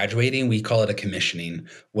it a graduating, we call it a commissioning,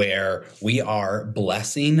 where we are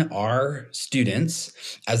blessing our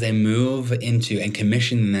students as they move into and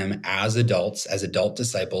commissioning them as adults, as adult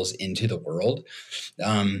disciples into the world.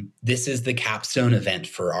 This is the capstone event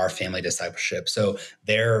for our family discipleship. So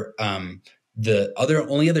they're the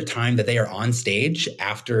only other time that they are on stage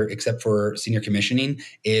after, except for senior commissioning,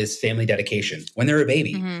 is family dedication. When they're a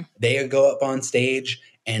baby, they go up on stage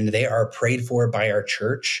and they are prayed for by our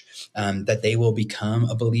church, that they will become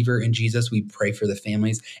a believer in Jesus. We pray for the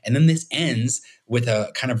families. And then this ends with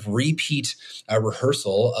a kind of repeat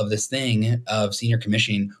rehearsal of this thing of senior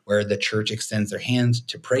commissioning, where the church extends their hands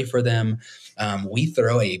to pray for them. We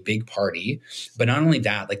throw a big party, but not only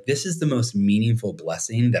that, like this is the most meaningful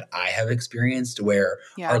blessing that I have experienced, where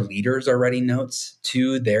our leaders are writing notes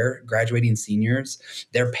to their graduating seniors.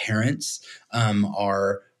 Their parents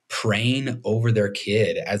are praying over their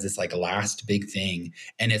kid as this like last big thing.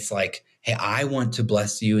 And it's like, hey, I want to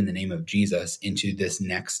bless you in the name of Jesus into this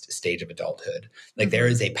next stage of adulthood. Like there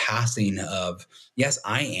is a passing of, yes,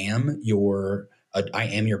 I am your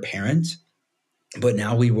parent, but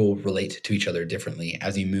now we will relate to each other differently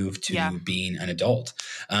as you move to being an adult.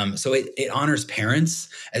 So it honors parents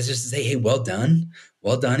as just to say, hey, well done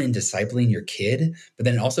in discipling your kid, but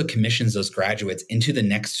then it also commissions those graduates into the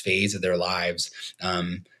next phase of their lives.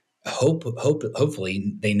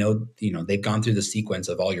 Hopefully they know, they've gone through the sequence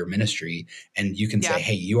of all your ministry, and you can say,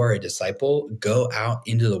 hey, you are a disciple, go out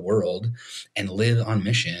into the world and live on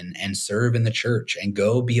mission and serve in the church and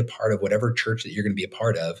go be a part of whatever church that you're going to be a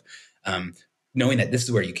part of. Knowing that this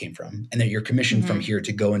is where you came from and that you're commissioned from here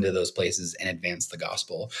to go into those places and advance the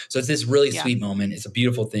gospel. So it's this really sweet moment. It's a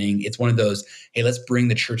beautiful thing. It's one of those, hey, let's bring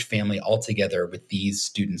the church family all together with these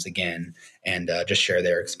students again and just share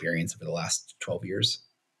their experience over the last 12 years.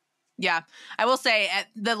 Yeah. I will say at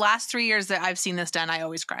the last 3 years that I've seen this done, I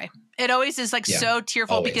always cry. It always is like so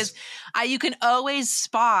tearful because you can always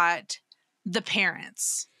spot the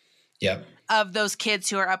parents of those kids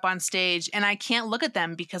who are up on stage. And I can't look at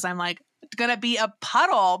them because I'm like, it's going to be a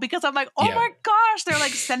puddle, because I'm like, oh my gosh, they're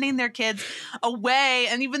like sending their kids away.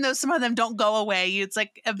 And even though some of them don't go away, it's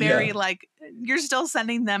like a very like, you're still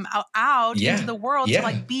sending them out into the world to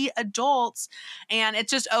like be adults. And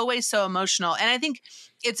it's just always so emotional. And I think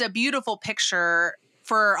it's a beautiful picture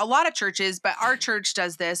for a lot of churches, but our church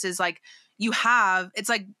does this, is like it's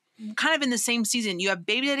like kind of in the same season, you have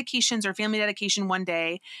baby dedications or family dedication one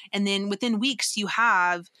day, and then within weeks you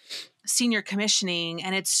have senior commissioning,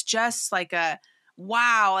 and it's just like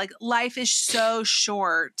wow, like life is so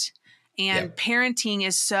short, and parenting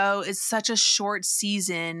is such a short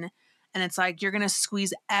season, and it's like you're going to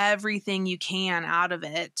squeeze everything you can out of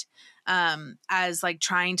it, as like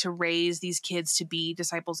trying to raise these kids to be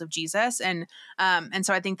disciples of Jesus. And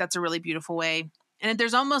so I think that's a really beautiful way. And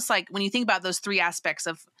there's almost like, when you think about those three aspects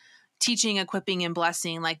of teaching, equipping, and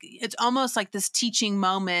blessing, like it's almost like this teaching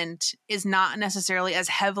moment is not necessarily as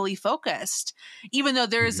heavily focused, even though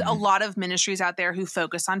there's a lot of ministries out there who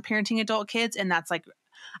focus on parenting adult kids. And that's like,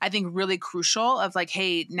 I think, really crucial of like,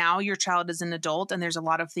 hey, now your child is an adult, and there's a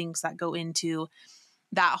lot of things that go into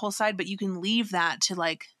that whole side, but you can leave that to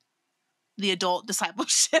like the adult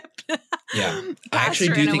discipleship. I actually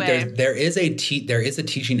do think there is a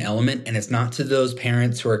teaching element, and it's not to those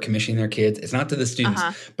parents who are commissioning their kids. It's not to the students,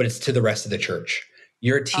 but it's to the rest of the church.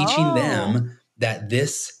 You're teaching them that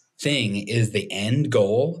this thing is the end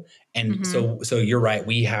goal, And so you're right.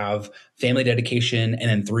 We have family dedication, and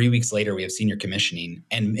then 3 weeks later we have senior commissioning.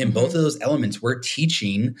 And in both of those elements, we're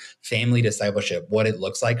teaching family discipleship, what it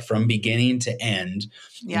looks like from beginning to end,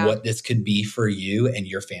 what this could be for you and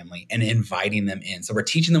your family, and inviting them in. So we're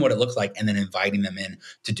teaching them what it looks like and then inviting them in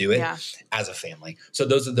to do it as a family. So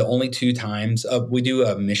those are the only 2 times we do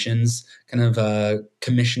a missions kind of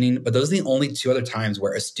commissioning, but those are the only 2 other times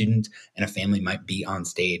where a student and a family might be on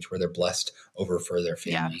stage where they're blessed over for their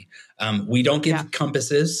family. We don't give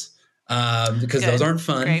compasses because those aren't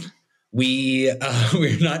fun. Great.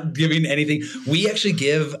 We're not giving anything. We actually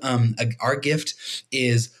give our gift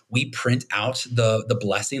is we print out the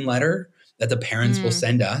blessing letter that the parents will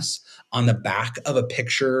send us on the back of a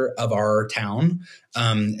picture of our town.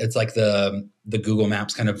 It's like the Google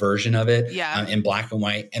Maps kind of version of it in black and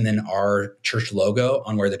white, and then our church logo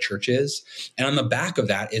on where the church is. And on the back of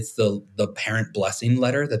that, it's the parent blessing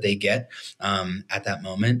letter that they get at that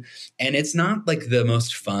moment. And it's not like the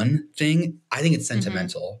most fun thing. I think it's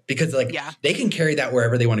sentimental because like they can carry that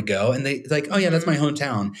wherever they want to go. And they like, oh yeah, that's my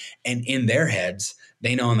hometown. And in their heads,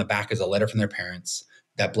 they know on the back is a letter from their parents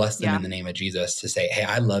that bless them in the name of Jesus to say, hey,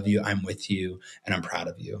 I love you, I'm with you, and I'm proud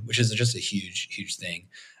of you, which is just a huge, huge thing.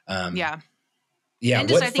 Yeah.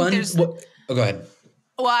 And What fun? Oh, go ahead.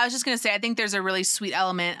 Well, I was just going to say, I think there's a really sweet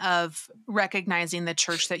element of recognizing the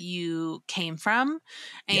church that you came from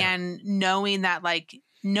and knowing that like,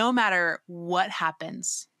 no matter what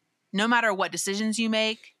happens, no matter what decisions you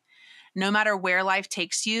make, no matter where life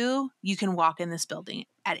takes you, you can walk in this building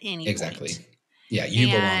at any point. Yeah. You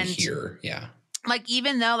belong here. Yeah. Like,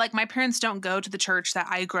 even though like my parents don't go to the church that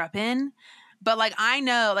I grew up in, but like, I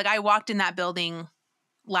know, like I walked in that building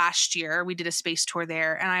last year, we did a space tour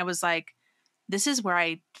there. And I was like, this is where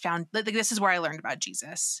I found, like, this is where I learned about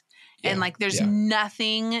Jesus. And like, there's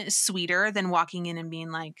nothing sweeter than walking in and being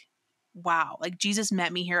like, wow, like Jesus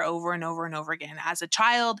met me here over and over and over again as a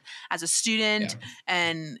child, as a student,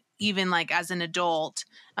 and even like as an adult,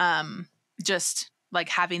 just like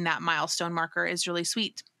having that milestone marker is really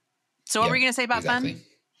sweet. So what were you going to say about fun?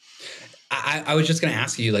 I was just going to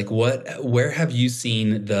ask you, like, where have you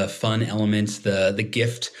seen the fun element, the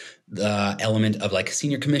gift, the element of like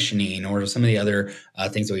senior commissioning or some of the other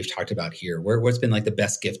things that we've talked about here? What's been like the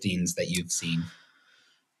best giftings that you've seen?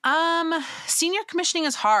 Senior commissioning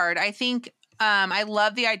is hard. I think I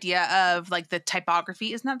love the idea of like the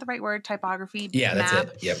typography. Isn't that the right word? Typography? Yeah, map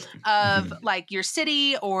that's it. Yep. Of like your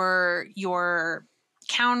city or your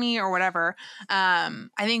county or whatever. I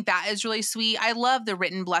think that is really sweet. I love the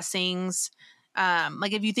written blessings.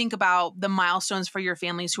 Like if you think about the milestones for your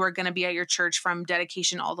families who are going to be at your church from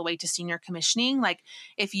dedication all the way to senior commissioning, like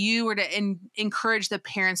if you were to encourage the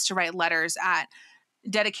parents to write letters at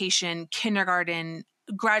dedication, kindergarten,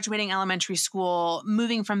 graduating elementary school,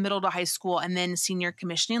 moving from middle to high school, and then senior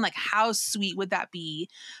commissioning, like how sweet would that be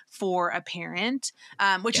for a parent?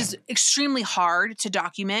 Which is extremely hard to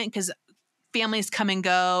document because families come and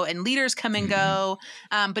go and leaders come and go.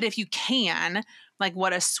 But if you can, like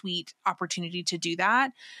what a sweet opportunity to do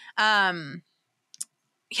that.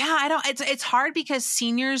 It's hard because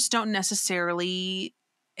seniors don't necessarily,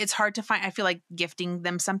 it's hard to find, I feel like gifting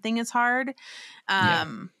them something is hard.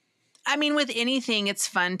 I mean, with anything, it's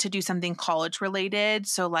fun to do something college related.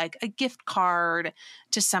 So like a gift card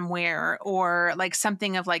to somewhere or like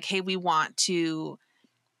something of like, hey, we want to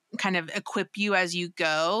kind of equip you as you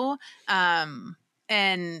go.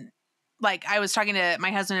 And like, I was talking to my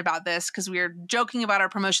husband about this because we were joking about our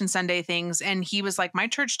promotion Sunday things. And he was like, my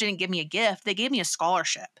church didn't give me a gift. They gave me a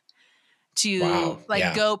scholarship to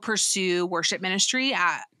go pursue worship ministry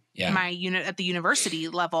at my unit at the university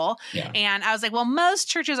level. And I was like, well, most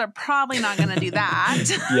churches are probably not going to do that.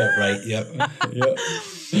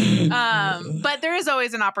 But there is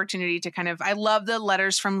always an opportunity to kind of, I love the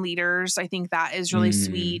letters from leaders. I think that is really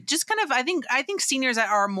sweet. Just kind of, I think seniors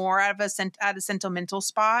are more at a sentimental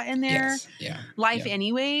spot in their life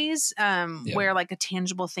anyways, where like a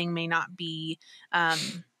tangible thing may not be,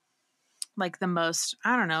 like the most,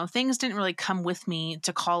 I don't know, things didn't really come with me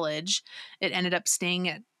to college. It ended up staying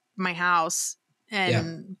at my house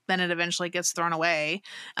and then it eventually gets thrown away.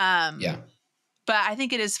 But I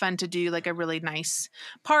think it is fun to do like a really nice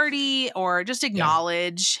party or just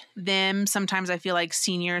acknowledge them. Sometimes I feel like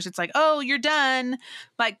seniors, it's like, oh, you're done.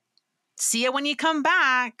 Like, see you when you come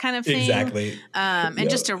back kind of thing. Exactly. And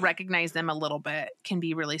just to recognize them a little bit can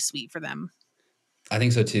be really sweet for them. I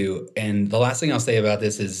think so too. And the last thing I'll say about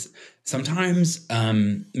this is sometimes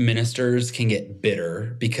ministers can get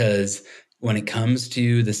bitter because when it comes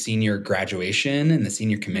to the senior graduation and the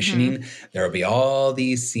senior commissioning, there will be all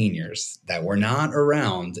these seniors that were not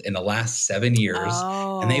around in the last 7 years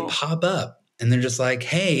and they pop up and they're just like,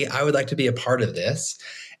 hey, I would like to be a part of this.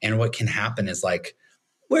 And what can happen is like,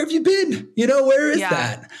 where have you been? Where is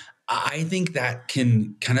that? I think that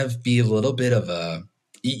can kind of be a little bit of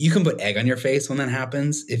you can put egg on your face when that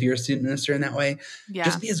happens if you're a student minister in that way. Yeah.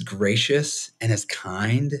 Just be as gracious and as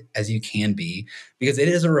kind as you can be, because it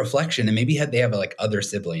is a reflection. And maybe they have like other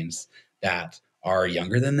siblings that are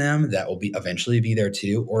younger than them that will eventually be there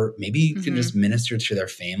too. Or maybe you can just minister to their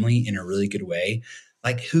family in a really good way.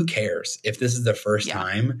 Like, who cares if this is the first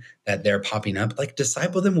time that they're popping up? Like,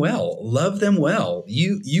 disciple them well, love them well.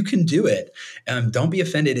 You can do it. Don't be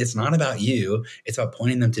offended. It's not about you. It's about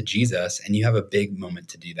pointing them to Jesus. And you have a big moment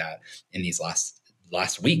to do that in these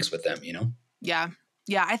last weeks with them, Yeah.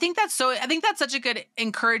 Yeah. I think that's such a good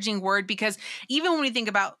encouraging word, because even when we think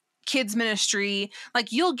about kids ministry,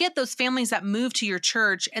 like, you'll get those families that move to your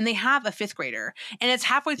church and they have a fifth grader and it's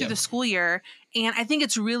halfway through the school year. And I think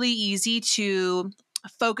it's really easy to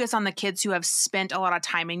focus on the kids who have spent a lot of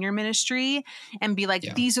time in your ministry and be like,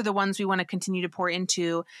 these are the ones we want to continue to pour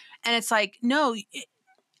into. And it's like, no.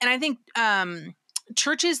 And I think,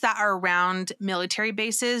 churches that are around military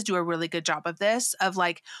bases do a really good job of this, of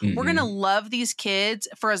like, we're going to love these kids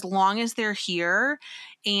for as long as they're here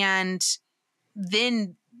and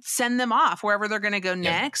then send them off wherever they're going to go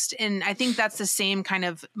next. And I think that's the same kind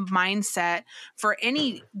of mindset for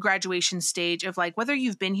any graduation stage of like, whether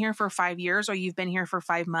you've been here for 5 years or you've been here for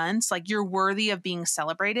 5 months, like, you're worthy of being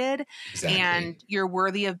celebrated and you're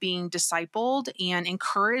worthy of being discipled and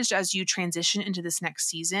encouraged as you transition into this next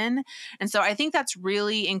season. And so I think that's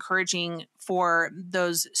really encouraging for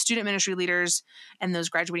those student ministry leaders and those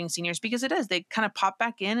graduating seniors, because they kind of pop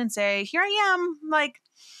back in and say, here I am, like,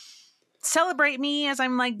 celebrate me as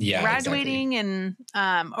I'm like graduating. And,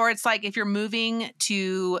 or it's like, if you're moving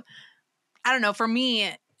to, I don't know, for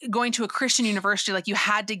me, going to a Christian university, like, you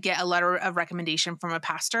had to get a letter of recommendation from a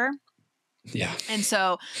pastor. Yeah. And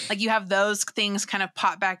so like, you have those things kind of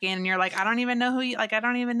pop back in and you're like, I don't even know I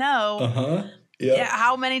don't even know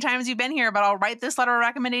how many times you've been here, but I'll write this letter of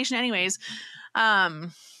recommendation anyways.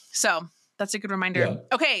 So that's a good reminder.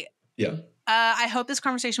 Yeah. Okay. Yeah. I hope this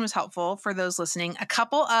conversation was helpful for those listening. A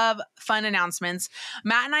couple of fun announcements.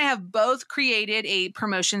 Matt and I have both created a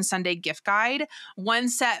Promotion Sunday gift guide, one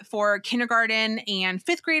set for kindergarten and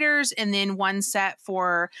fifth graders, and then one set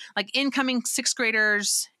for like incoming sixth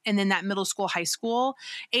graders, and then that middle school, high school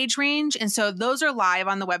age range. And so those are live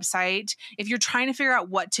on the website. If you're trying to figure out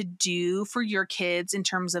what to do for your kids in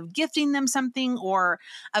terms of gifting them something or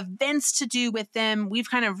events to do with them,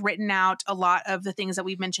 we've kind of written out a lot of the things that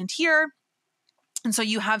we've mentioned here. And so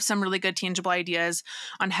you have some really good tangible ideas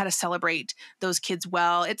on how to celebrate those kids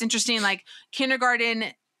well. It's interesting, like, kindergarten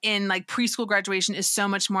in like preschool graduation is so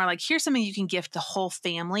much more like, here's something you can gift the whole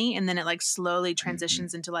family. And then it like slowly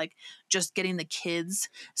transitions into like just getting the kids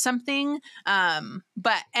something.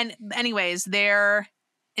 Anyways, they're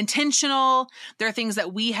intentional. They're things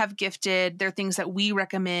that we have gifted. They're things that we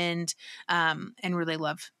recommend and really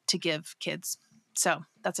love to give kids. So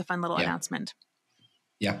that's a fun little announcement.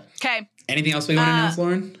 Yeah. Okay. Anything else we want to announce,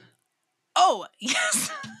 Lauren? Oh,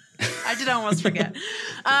 yes. I did almost forget.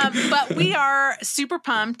 But we are super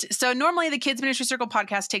pumped. So normally the Kids Ministry Circle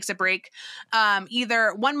podcast takes a break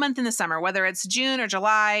either 1 month in the summer, whether it's June or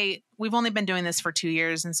July. We've only been doing this for 2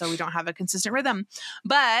 years, and so we don't have a consistent rhythm.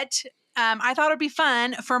 But I thought it'd be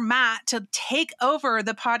fun for Matt to take over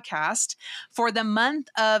the podcast for the month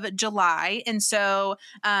of July. And so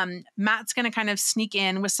Matt's going to kind of sneak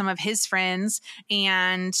in with some of his friends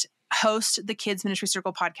and host the Kids Ministry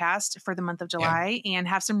Circle podcast for the month of July and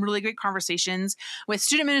have some really great conversations with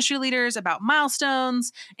student ministry leaders about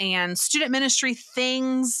milestones and student ministry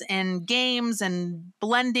things and games and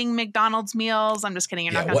blending McDonald's meals. I'm just kidding.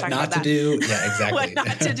 You're not going to talk about that. What not to do. Yeah, exactly. What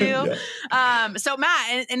not to do. So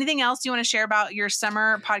Matt, anything else you want to share about your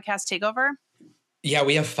summer podcast takeover? Yeah,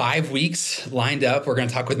 we have 5 weeks lined up. We're going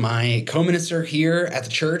to talk with my co-minister here at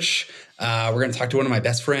the church. We're going to talk to one of my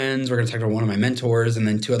best friends. We're going to talk to one of my mentors, and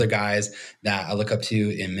then 2 other guys that I look up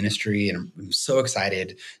to in ministry. And I'm so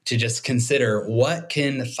excited to just consider what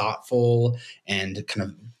can thoughtful and kind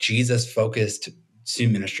of Jesus-focused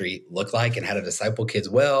student ministry look like, and how to disciple kids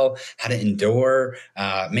well, how to endure,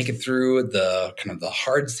 make it through the kind of the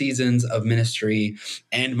hard seasons of ministry.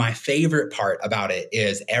 And my favorite part about it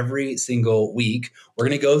is every single week, we're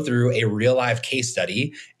going to go through a real life case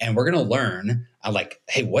study, and we're going to learn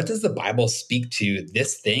hey, what does the Bible speak to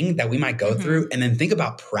this thing that we might go through? And then think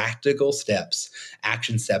about practical steps,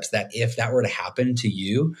 action steps that if that were to happen to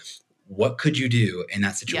you, what could you do in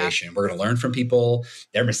that situation? Yeah. We're going to learn from people,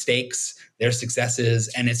 their mistakes, their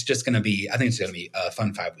successes. And it's just going to be, I think it's going to be a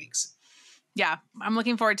fun 5 weeks. Yeah, I'm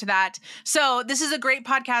looking forward to that. So this is a great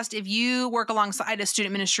podcast. If you work alongside a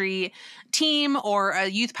student ministry team or a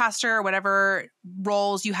youth pastor or whatever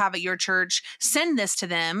roles you have at your church, send this to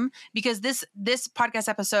them, because this podcast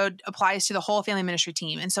episode applies to the whole family ministry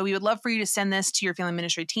team. And so we would love for you to send this to your family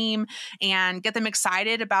ministry team and get them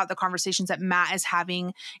excited about the conversations that Matt is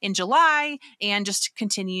having in July, and just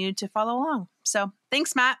continue to follow along. So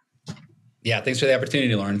thanks, Matt. Yeah, thanks for the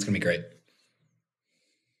opportunity, Lauren. It's going to be great.